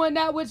you're doing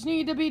that which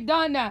need to be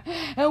done.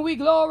 And we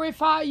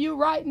glorify you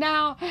right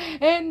now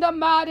in the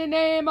mighty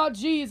name of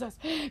Jesus.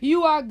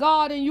 You are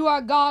God and you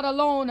are God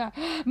alone.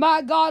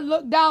 My God,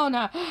 look down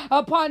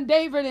upon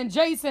David and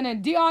Jason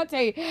and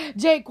Deontay,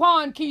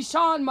 Jaquan,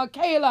 Keyshawn,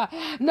 Michaela,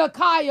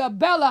 Nakaya,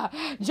 Bella,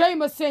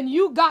 Jameson.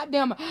 You got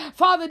them.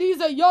 Father, these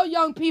are your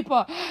young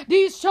people.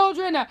 These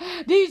children,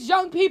 these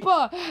young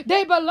people,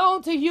 they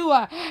belong to you,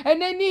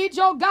 and they need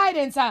your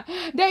guidance.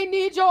 They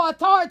need your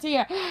authority.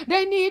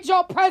 They need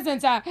your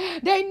presence.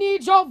 They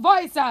need your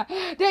voice.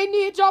 They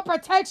need your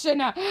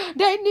protection.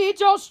 They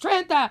need your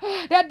strength,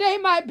 that they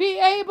might be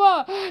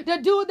able to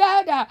do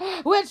that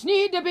which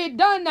need to be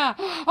done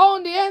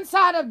on the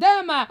inside of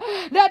them,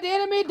 that the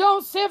enemy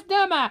don't sift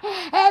them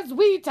as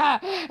wheat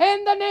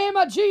in the name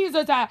of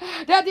Jesus, that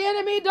the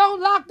enemy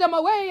don't lock them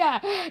away,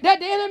 that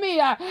the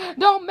enemy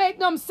don't make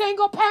them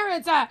single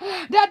parents,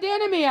 that the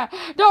enemy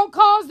don't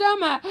cause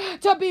them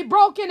to be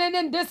broken and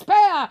in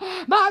despair.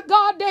 My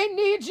God, they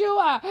need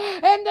you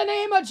in the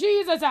name of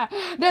Jesus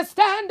to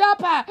stand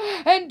up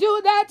and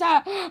do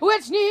that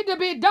which need to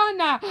be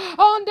done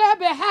on their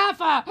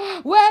behalf,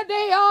 where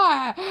they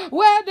are,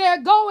 where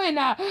they're going.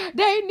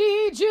 They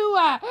need you.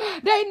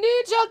 They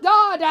need your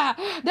God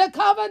to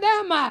cover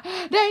them.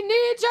 They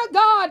need your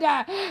God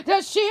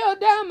to shield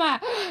them.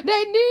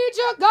 They need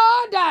your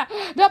God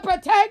to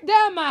protect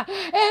them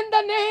in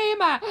the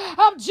name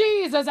of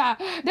Jesus,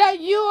 that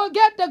you will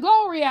get the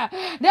glory,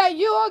 that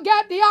you will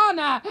get the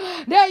honor,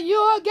 that you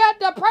will get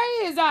the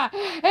praise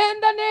in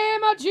the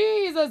name of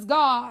Jesus,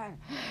 God.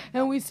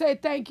 And we say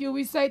thank you.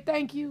 We say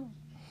thank you.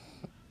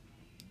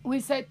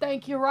 We say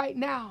thank you right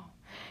now.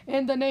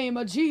 In the name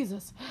of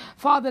Jesus,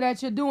 Father,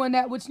 that you're doing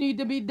that which need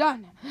to be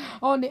done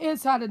on the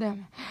inside of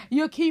them.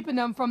 You're keeping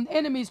them from the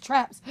enemy's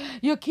traps.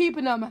 You're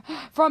keeping them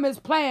from his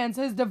plans,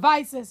 his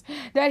devices,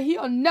 that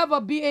he'll never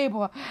be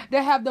able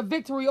to have the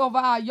victory over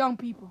our young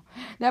people.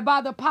 That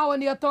by the power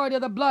and the authority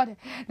of the blood,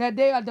 that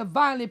they are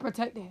divinely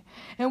protected.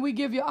 And we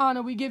give you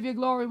honor, we give you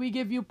glory, we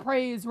give you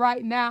praise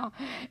right now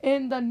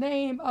in the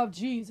name of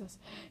Jesus.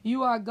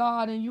 You are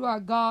God and you are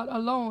God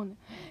alone.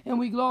 And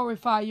we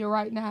glorify you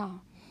right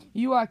now.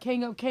 You are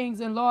King of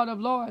kings and Lord of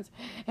lords,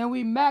 and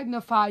we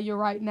magnify you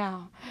right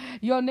now.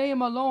 Your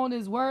name alone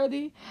is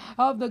worthy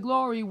of the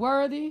glory,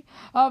 worthy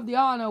of the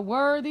honor,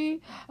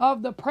 worthy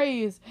of the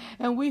praise.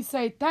 And we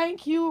say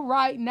thank you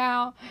right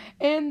now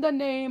in the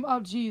name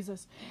of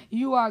Jesus.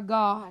 You are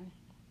God.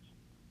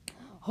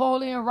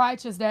 Holy and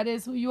righteous, that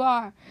is who you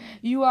are.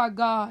 You are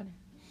God.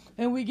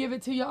 And we give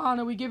it to your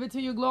honor, we give it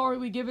to your glory,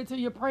 we give it to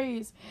your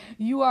praise.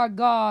 You are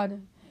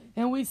God.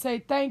 And we say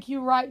thank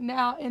you right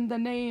now in the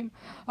name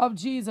of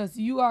Jesus.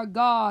 You are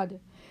God.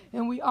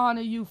 And we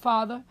honor you,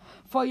 Father,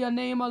 for your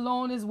name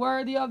alone is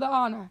worthy of the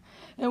honor.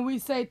 And we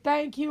say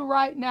thank you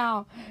right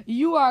now.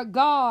 You are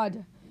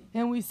God.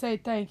 And we say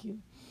thank you.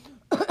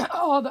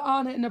 All the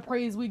honor and the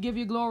praise, we give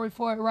you glory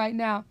for it right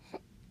now.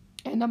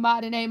 In the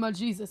mighty name of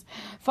Jesus.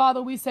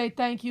 Father, we say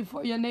thank you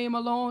for your name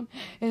alone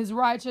is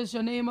righteous.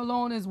 Your name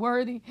alone is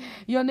worthy.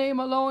 Your name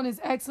alone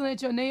is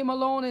excellent. Your name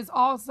alone is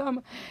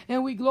awesome.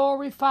 And we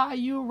glorify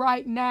you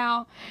right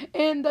now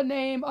in the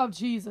name of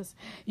Jesus.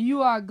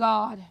 You are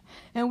God.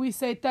 And we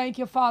say thank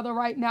you, Father,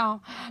 right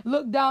now.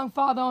 Look down,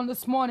 Father, on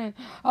this morning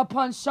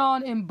upon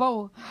Sean and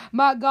Bo.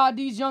 My God,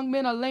 these young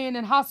men are laying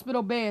in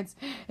hospital beds.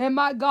 And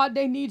my God,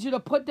 they need you to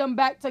put them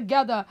back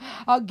together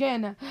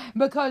again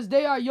because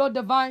they are your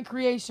divine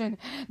creation.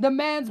 The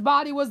man's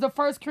body was the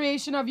first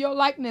creation of your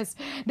likeness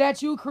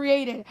that you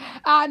created.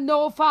 I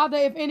know, Father,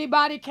 if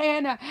anybody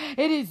can,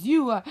 it is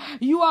you.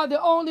 You are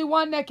the only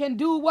one that can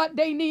do what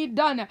they need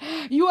done.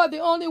 You are the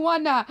only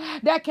one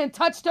that can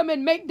touch them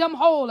and make them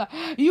whole.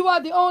 You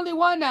are the only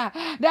one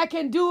that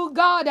can do,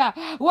 God,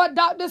 what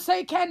doctors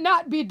say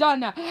cannot be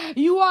done.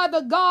 You are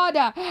the God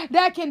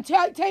that can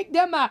take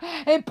them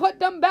and put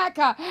them back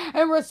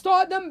and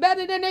restore them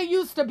better than they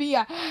used to be.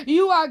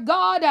 You are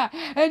God,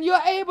 and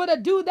you're able to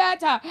do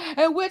that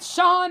in which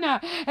Sean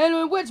and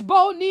in which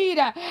Bo need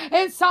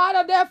inside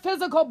of their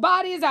physical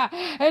bodies.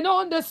 And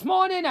on this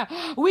morning,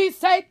 we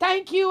say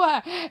thank you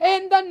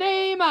in the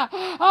name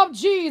of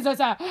Jesus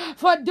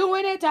for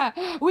doing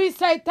it. We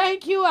say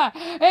thank you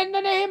in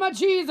the name of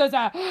Jesus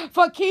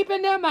for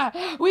keeping them.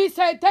 We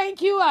say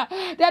thank you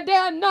that they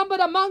are numbered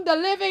among the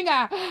living.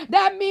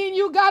 That means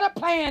you got a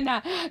plan.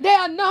 They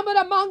are numbered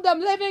among them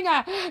living.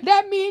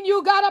 That means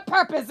you got a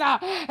purpose.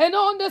 And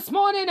on this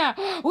morning,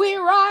 we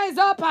rise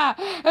up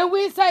and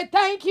we say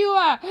thank you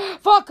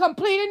for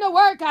completing the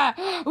work.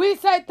 We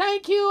say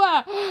thank you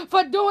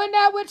for doing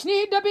that which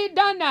need to be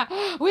done.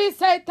 We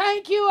say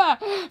thank you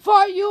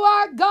for you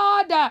are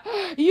God.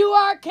 You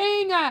are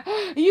King.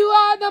 You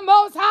are the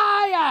Most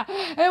High.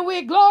 And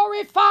we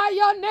glorify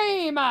your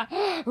name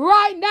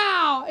right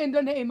now in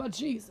the name of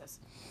Jesus.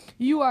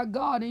 You are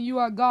God and you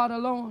are God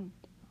alone.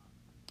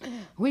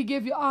 We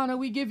give you honor.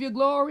 We give you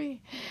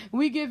glory.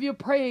 We give you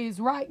praise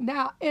right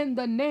now in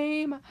the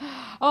name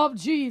of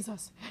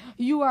Jesus.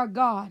 You are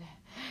God.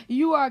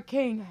 You are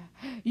King.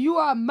 You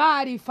are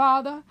mighty,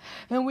 Father,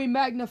 and we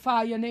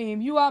magnify your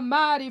name. You are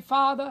mighty,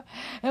 Father,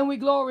 and we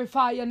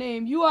glorify your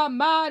name. You are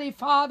mighty,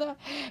 Father,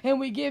 and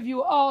we give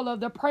you all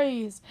of the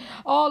praise,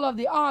 all of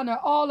the honor,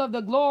 all of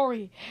the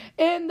glory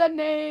in the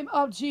name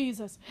of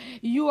Jesus.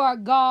 You are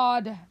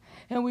God.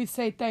 And we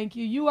say thank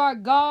you. You are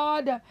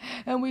God,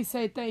 and we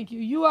say thank you.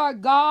 You are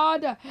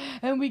God,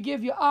 and we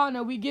give you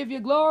honor. We give you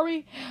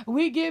glory.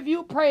 We give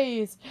you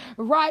praise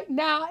right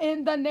now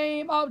in the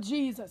name of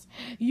Jesus.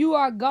 You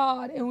are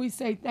God, and we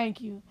say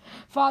thank you.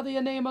 Father,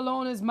 your name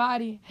alone is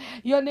mighty.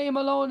 Your name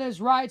alone is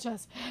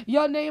righteous.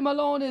 Your name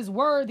alone is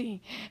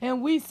worthy.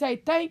 And we say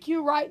thank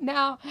you right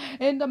now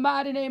in the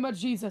mighty name of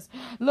Jesus.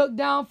 Look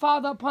down,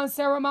 Father, upon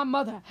Sarah, my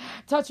mother,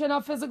 touching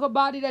her physical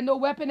body, that no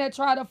weapon that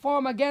try to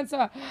form against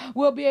her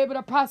will be able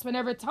to prosper, and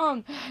every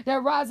tongue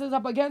that rises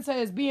up against her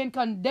is being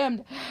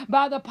condemned.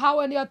 By the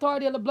power and the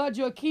authority of the blood,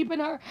 you are keeping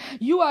her.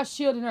 You are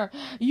shielding her.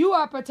 You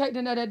are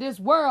protecting her, that this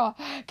world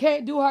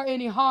can't do her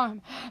any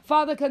harm.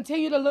 Father,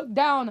 continue to look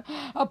down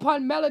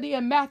upon Melody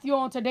and Matthew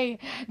on today.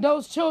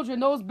 Those children,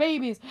 those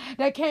babies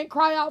that can't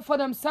cry out for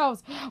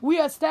themselves. We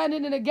are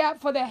standing in the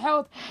gap for their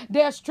health,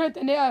 their strength,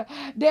 and their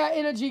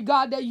energy,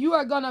 God, that you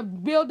are going to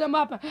build them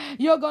up.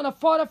 You're going to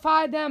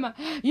fortify them.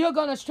 You're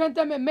going to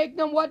strengthen them and make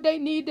them what they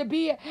need to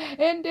be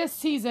in this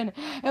season.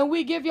 And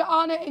we give you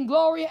honor and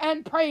glory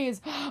and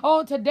praise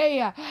on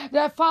today.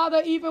 That,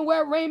 Father, even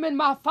where Raymond,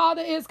 my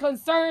father, is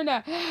concerned,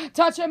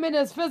 touch him in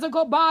his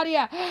physical body.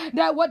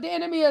 That what the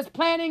enemy is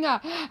planning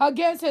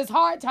against his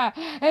heart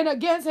and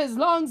against his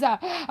lungs,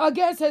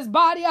 against his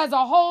body as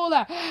a whole,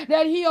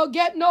 that he'll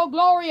get no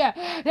glory,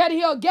 that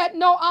he'll get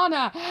no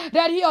honor,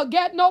 that he'll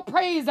get no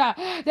praise, that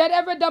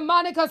every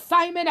demonic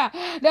assignment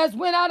that's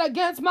went out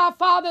against my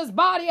father's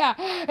body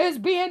is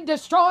being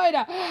destroyed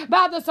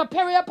by the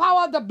superior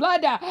power of the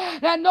blood,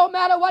 that no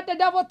matter what the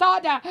devil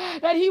thought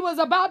that he was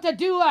about to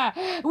do,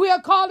 we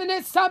are calling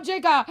it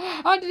subject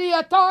under the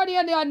authority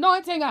and the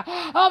anointing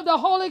of the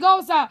Holy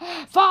Ghost.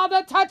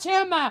 Father, touch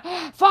him.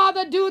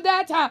 Father, do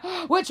that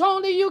which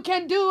only you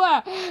can do.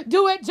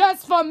 Do it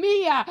just for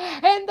me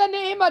in the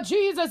name of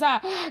Jesus.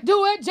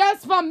 Do it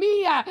just for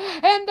me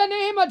in the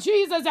name of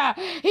Jesus.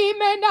 He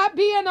may not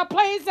be in a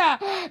place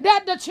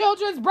that the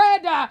children's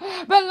bread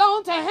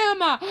belong to him,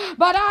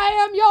 but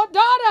I am your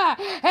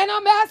daughter, and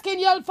I'm asking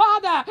you,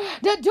 Father,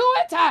 to do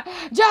it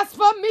just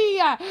for me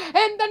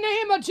in the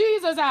name of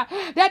Jesus.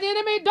 That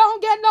enemy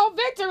don't get no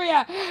victory.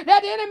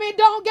 That enemy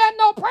don't get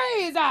no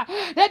praise.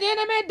 That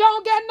enemy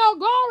don't get no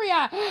glory.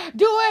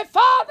 Do it,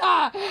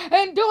 Father,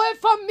 and do it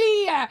for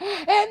me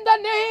in the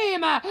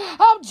name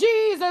of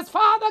Jesus.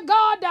 Father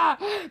God,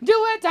 do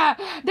it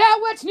that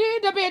which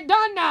need to be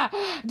done.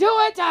 Do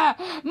it.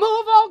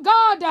 Move, oh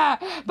God,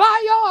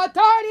 by your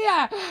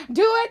authority.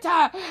 Do it.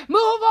 Move,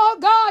 oh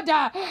God,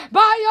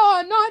 by your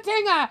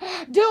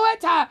anointing. Do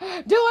it.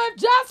 Do it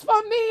just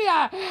for me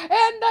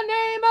in the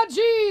name of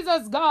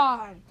Jesus,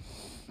 God.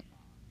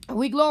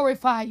 We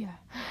glorify you.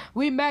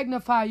 We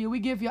magnify you. We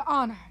give you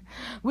honor.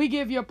 We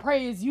give you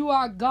praise. You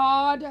are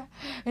God,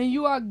 and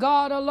you are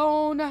God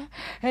alone,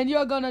 and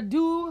you're going to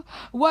do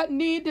what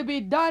need to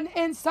be done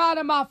inside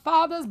of my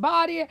Father's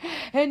body,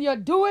 and you're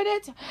doing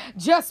it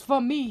just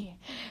for me.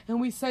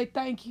 And we say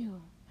thank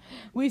you.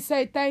 We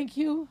say thank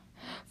you.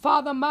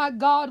 Father, my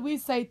God, we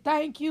say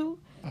thank you.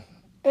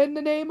 In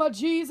the name of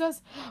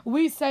Jesus,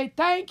 we say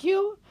thank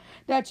you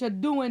that you're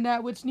doing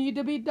that which need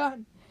to be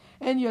done,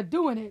 and you're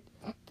doing it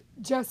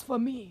just for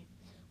me.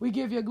 We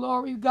give you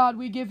glory, God.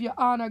 We give you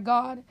honor,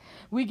 God.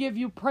 We give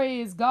you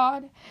praise,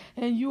 God.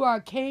 And you are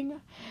King.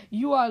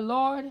 You are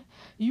Lord.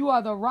 You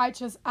are the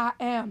righteous I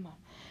am.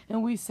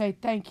 And we say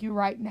thank you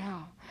right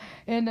now.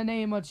 In the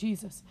name of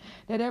Jesus,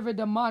 that every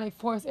demonic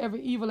force,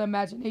 every evil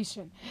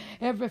imagination,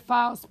 every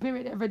foul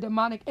spirit, every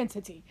demonic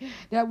entity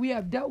that we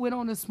have dealt with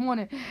on this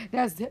morning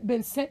that's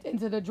been sent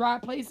into the dry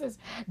places,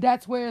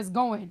 that's where it's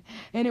going.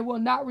 And it will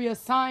not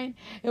reassign,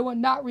 it will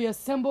not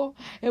reassemble,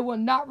 it will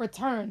not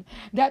return.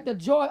 That the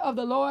joy of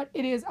the Lord,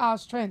 it is our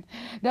strength.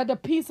 That the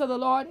peace of the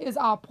Lord is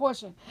our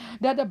portion.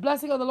 That the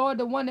blessing of the Lord,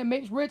 the one that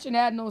makes rich and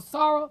add no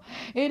sorrow,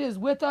 it is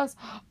with us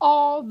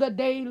all the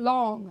day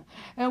long.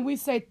 And we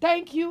say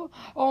thank you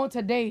on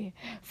today,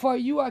 for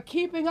you are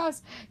keeping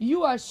us,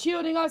 you are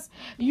shielding us,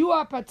 you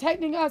are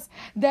protecting us,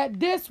 that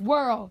this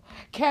world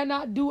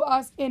cannot do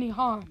us any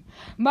harm.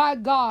 My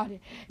God,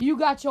 you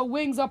got your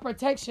wings of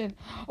protection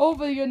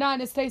over the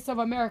United States of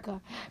America,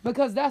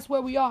 because that's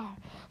where we are.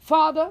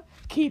 Father,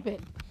 keep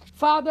it.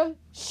 Father,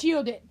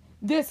 shield it,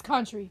 this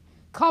country.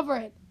 Cover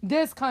it,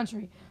 this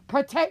country.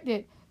 Protect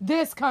it,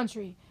 this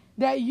country.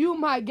 That you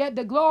might get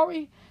the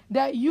glory,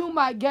 that you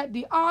might get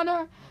the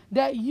honor,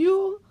 that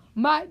you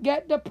might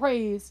get the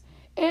praise,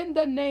 in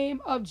the name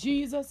of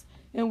Jesus.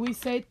 And we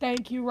say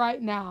thank you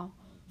right now,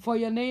 for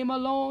your name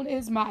alone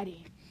is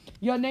mighty.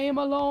 Your name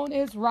alone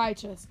is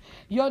righteous.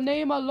 Your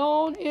name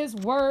alone is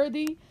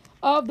worthy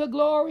of the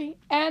glory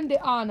and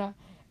the honor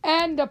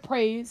and the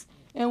praise.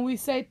 And we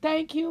say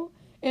thank you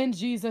in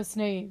Jesus'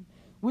 name.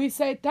 We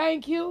say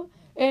thank you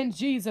in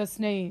Jesus'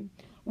 name.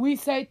 We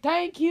say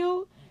thank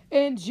you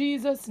in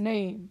Jesus'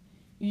 name.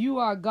 You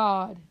are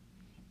God.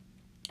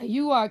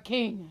 You are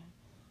King.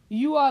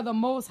 You are the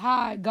Most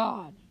High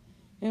God,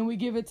 and we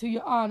give it to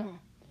your honor.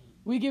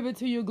 We give it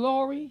to your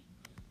glory.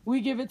 We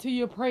give it to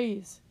your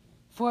praise,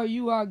 for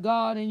you are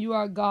God and you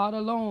are God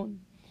alone.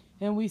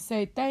 And we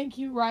say thank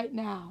you right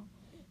now,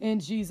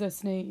 in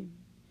Jesus' name.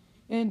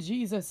 In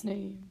Jesus'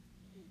 name.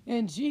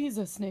 In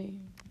Jesus'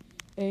 name.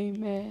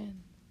 Amen.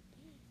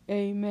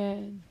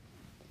 Amen.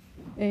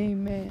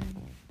 Amen.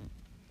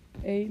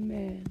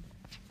 Amen.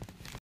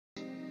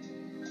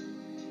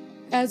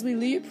 As we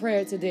lead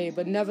prayer today,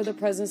 but never the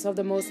presence of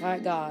the Most High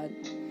God,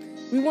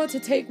 we want to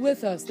take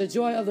with us the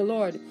joy of the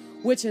Lord,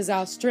 which is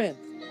our strength,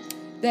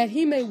 that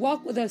he may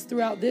walk with us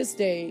throughout this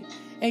day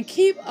and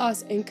keep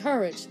us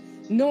encouraged,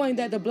 knowing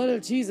that the blood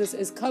of Jesus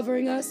is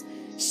covering us,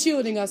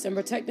 shielding us, and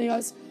protecting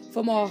us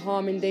from all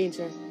harm and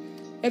danger.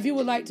 If you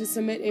would like to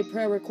submit a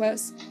prayer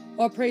request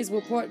or praise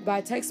report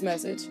by text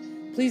message,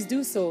 please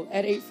do so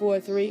at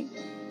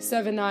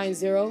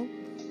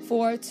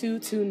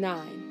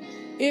 843-790-4229.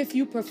 If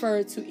you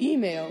prefer to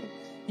email,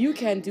 you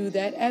can do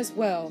that as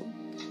well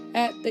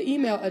at the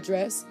email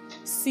address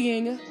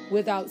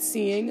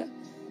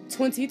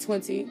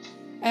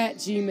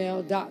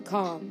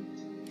seeingwithoutseeing2020@gmail.com.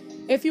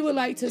 If you would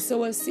like to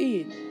sow a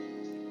seed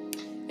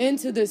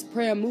into this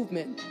prayer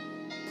movement,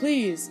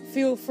 please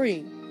feel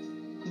free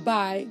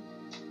by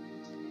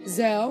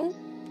Zelle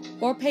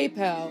or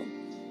PayPal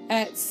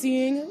at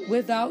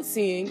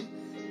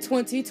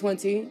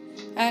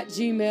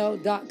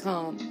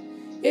seeingwithoutseeing2020@gmail.com.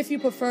 If you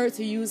prefer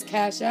to use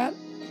Cash App,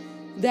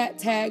 that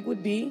tag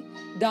would be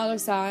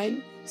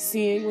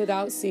 $seeing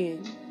without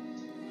seeing.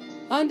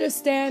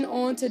 Understand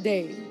on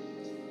today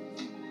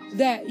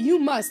that you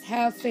must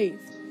have faith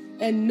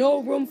and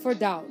no room for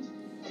doubt.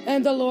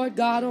 And the Lord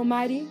God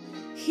Almighty,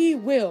 he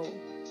will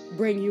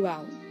bring you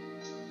out.